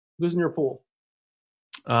FanDuel? Who's in your pool?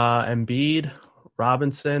 Embiid,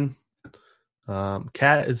 Robinson.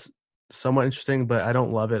 Cat is somewhat interesting, but I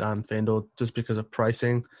don't love it on FanDuel just because of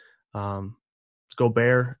pricing. It's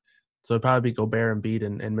Gobert. So it'd probably be Gobert, Embiid,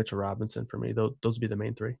 and Mitchell Robinson for me. Those would be the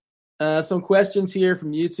main three. Some questions here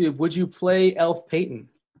from YouTube. Would you play Elf Payton?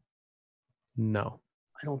 No.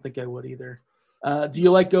 I don't think I would either. Do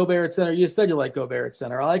you like Gobert at center? You said you like Gobert at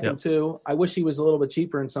center. I like him too. I wish he was a little bit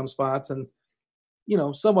cheaper in some spots and,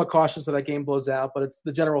 somewhat cautious that game blows out, but it's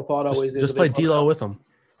the general thought always is. Just play D'Lo with him.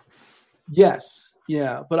 Yes.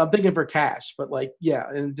 Yeah. But I'm thinking for cash, but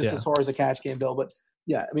and just as far as a cash game, Bill. But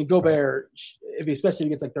yeah, I mean, Gobert, especially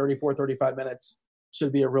if he gets 34, 35 minutes,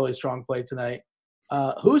 should be a really strong play tonight.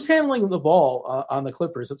 Who's handling the ball on the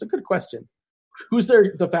Clippers? That's a good question. Who's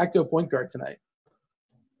their de facto point guard tonight?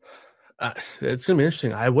 It's going to be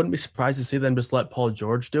interesting. I wouldn't be surprised to see them just let Paul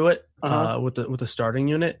George do it with the starting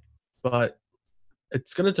unit, but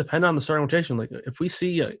it's going to depend on the starting rotation. Like if we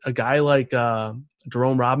see a guy like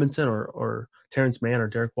Jerome Robinson or Terrence Mann or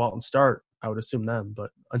Derek Walton start, I would assume them.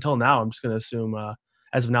 But until now, I'm just going to assume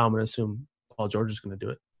as of now, I'm going to assume Paul George is going to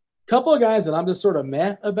do it. Couple of guys that I'm just sort of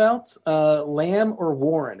meh about, Lamb or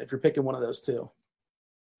Warren, if you're picking one of those two.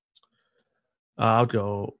 I'll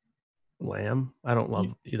go Lamb. I don't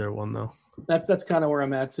love either one, though. That's kind of where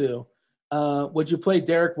I'm at, too. Would you play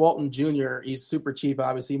Derek Walton Jr.? He's super cheap,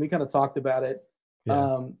 obviously. We kind of talked about it.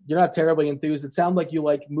 Yeah. You're not terribly enthused. It sounds like you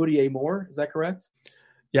like Moutier more. Is that correct?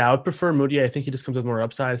 Yeah, I would prefer Moutier. I think he just comes with more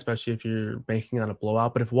upside, especially if you're banking on a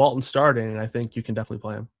blowout. But if Walton's starting, I think you can definitely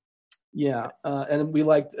play him. Yeah, and we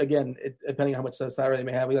liked, again, depending on how much salary they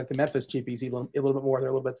may have, we like the Memphis cheapies a little bit more. They're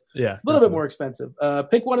a little bit more expensive.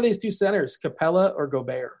 Pick one of these two centers, Capella or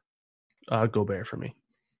Gobert. Gobert for me.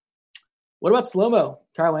 What about slow-mo?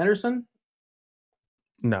 Kyle Anderson?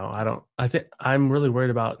 No, I don't. I think I'm really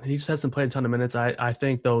worried about. He just hasn't played a ton of minutes. I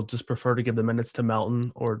think they'll just prefer to give the minutes to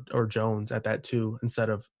Melton or Jones at that 2 instead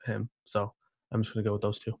of him. So I'm just going to go with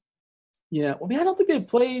those two. Yeah, well, I mean, I don't think they've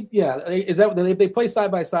played. Yeah, is that they play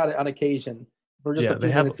side by side on occasion for just a few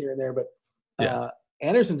minutes here and there? But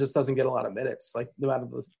Anderson just doesn't get a lot of minutes. No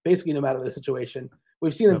matter the situation,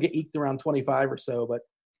 we've seen him get eked around 25 or so. But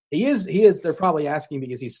he is. They're probably asking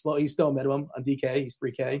because he's slow. He's still minimum on DK. He's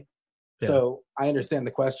 3K. Yeah. So I understand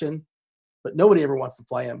the question, but nobody ever wants to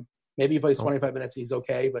play him. Maybe he plays 25 minutes, he's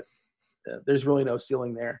okay, but there's really no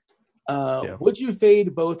ceiling there. Would you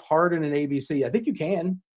fade both Harden and ABC? I think you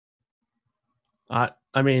can.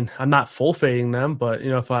 I mean, I'm not full fading them, but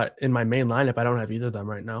if in my main lineup, I don't have either of them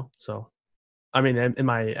right now. So, I mean, in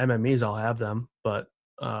my MMEs, I'll have them, but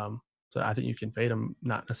so I think you can fade them,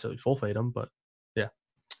 not necessarily full fade them, but yeah.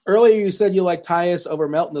 Earlier, you said you like Tyus over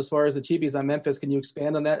Melton as far as the cheapies on Memphis. Can you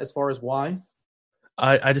expand on that as far as why?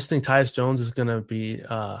 I just think Tyus Jones is going to be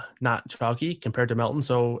not chalky compared to Melton.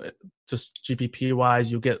 So just GPP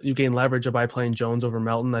wise, you gain leverage by playing Jones over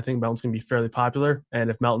Melton. I think Melton's going to be fairly popular, and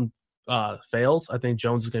if Melton fails, I think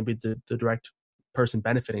Jones is going to be the direct person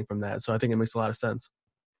benefiting from that. So I think it makes a lot of sense.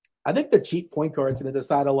 I think the cheap point guard's going to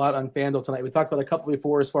decide a lot on FanDuel tonight. We talked about a couple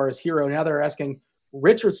before as far as hero. Now they're asking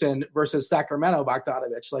Richardson versus Sacramento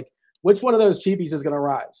Bogdanovich. Which one of those cheapies is going to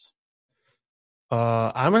rise?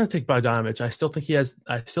 I'm going to take Bogdanovich. I still think he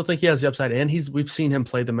has the upside, and we've seen him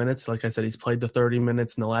play the minutes. Like I said, he's played the 30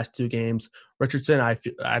 minutes in the last 2 games. Richardson,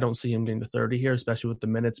 I don't see him getting the 30 here, especially with the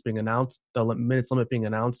minutes being announced, the minutes limit being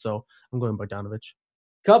announced. So I'm going Bogdanovich.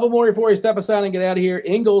 Couple more before you step aside and get out of here.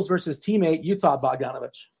 Ingles versus teammate Utah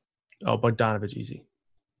Bogdanovich. Oh, Bogdanovich, easy.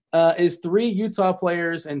 Is 3 Utah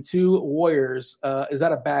players and 2 Warriors, is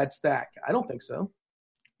that a bad stack? I don't think so.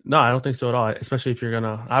 No, I don't think so at all, especially if you're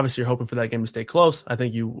obviously you're hoping for that game to stay close. I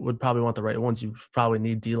think you would probably want the right ones. You probably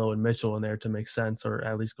need D'Lo and Mitchell in there to make sense, or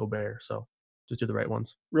at least Gobert. So just do the right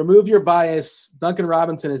ones. Remove your bias. Duncan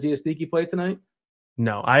Robinson, is he a sneaky play tonight?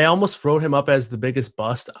 No, I almost wrote him up as the biggest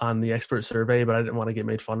bust on the expert survey, but I didn't want to get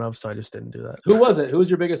made fun of, so I just didn't do that. Who was it? Who was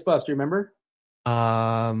your biggest bust? Do you remember?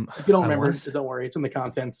 If you don't remember, don't worry. It's in the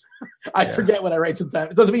contents. I forget what I write sometimes.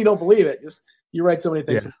 It doesn't mean you don't believe it. Just you write so many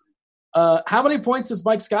things. Yeah. How many points does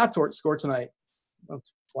Mike Scott score tonight?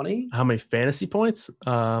 20? How many fantasy points?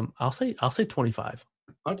 I'll say 25.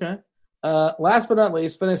 Okay. Last but not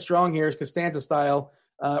least, finish strong here, Costanza style.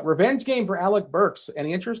 Revenge game for Alec Burks.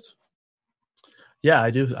 Any interest? Yeah,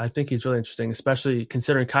 I do. I think he's really interesting, especially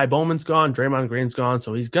considering Kai Bowman's gone, Draymond Green's gone.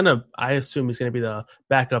 So I assume he's going to be the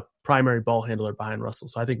backup primary ball handler behind Russell.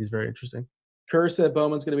 So I think he's very interesting. Kerr said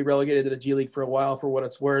Bowman's going to be relegated to the G League for a while, for what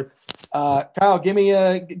it's worth. Kyle, give me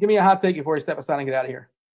a hot take before you step aside and get out of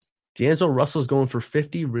here. D'Angelo Russell's going for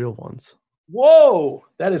 50 real ones. Whoa,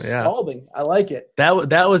 that is scalding. I like it. That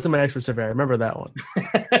was my expert survey. I remember that one.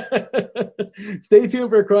 Stay tuned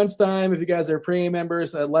for Crunch Time. If you guys are premium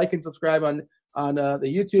members, like and subscribe on the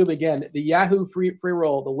YouTube. Again, the Yahoo free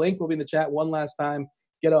roll. The link will be in the chat one last time.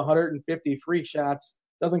 Get 150 free shots.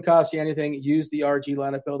 Doesn't cost you anything. Use the RG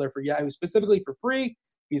lineup builder for Yahoo specifically for free.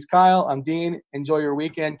 He's Kyle. I'm Dean. Enjoy your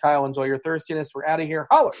weekend. Kyle, enjoy your thirstiness. We're out of here.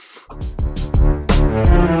 Holler.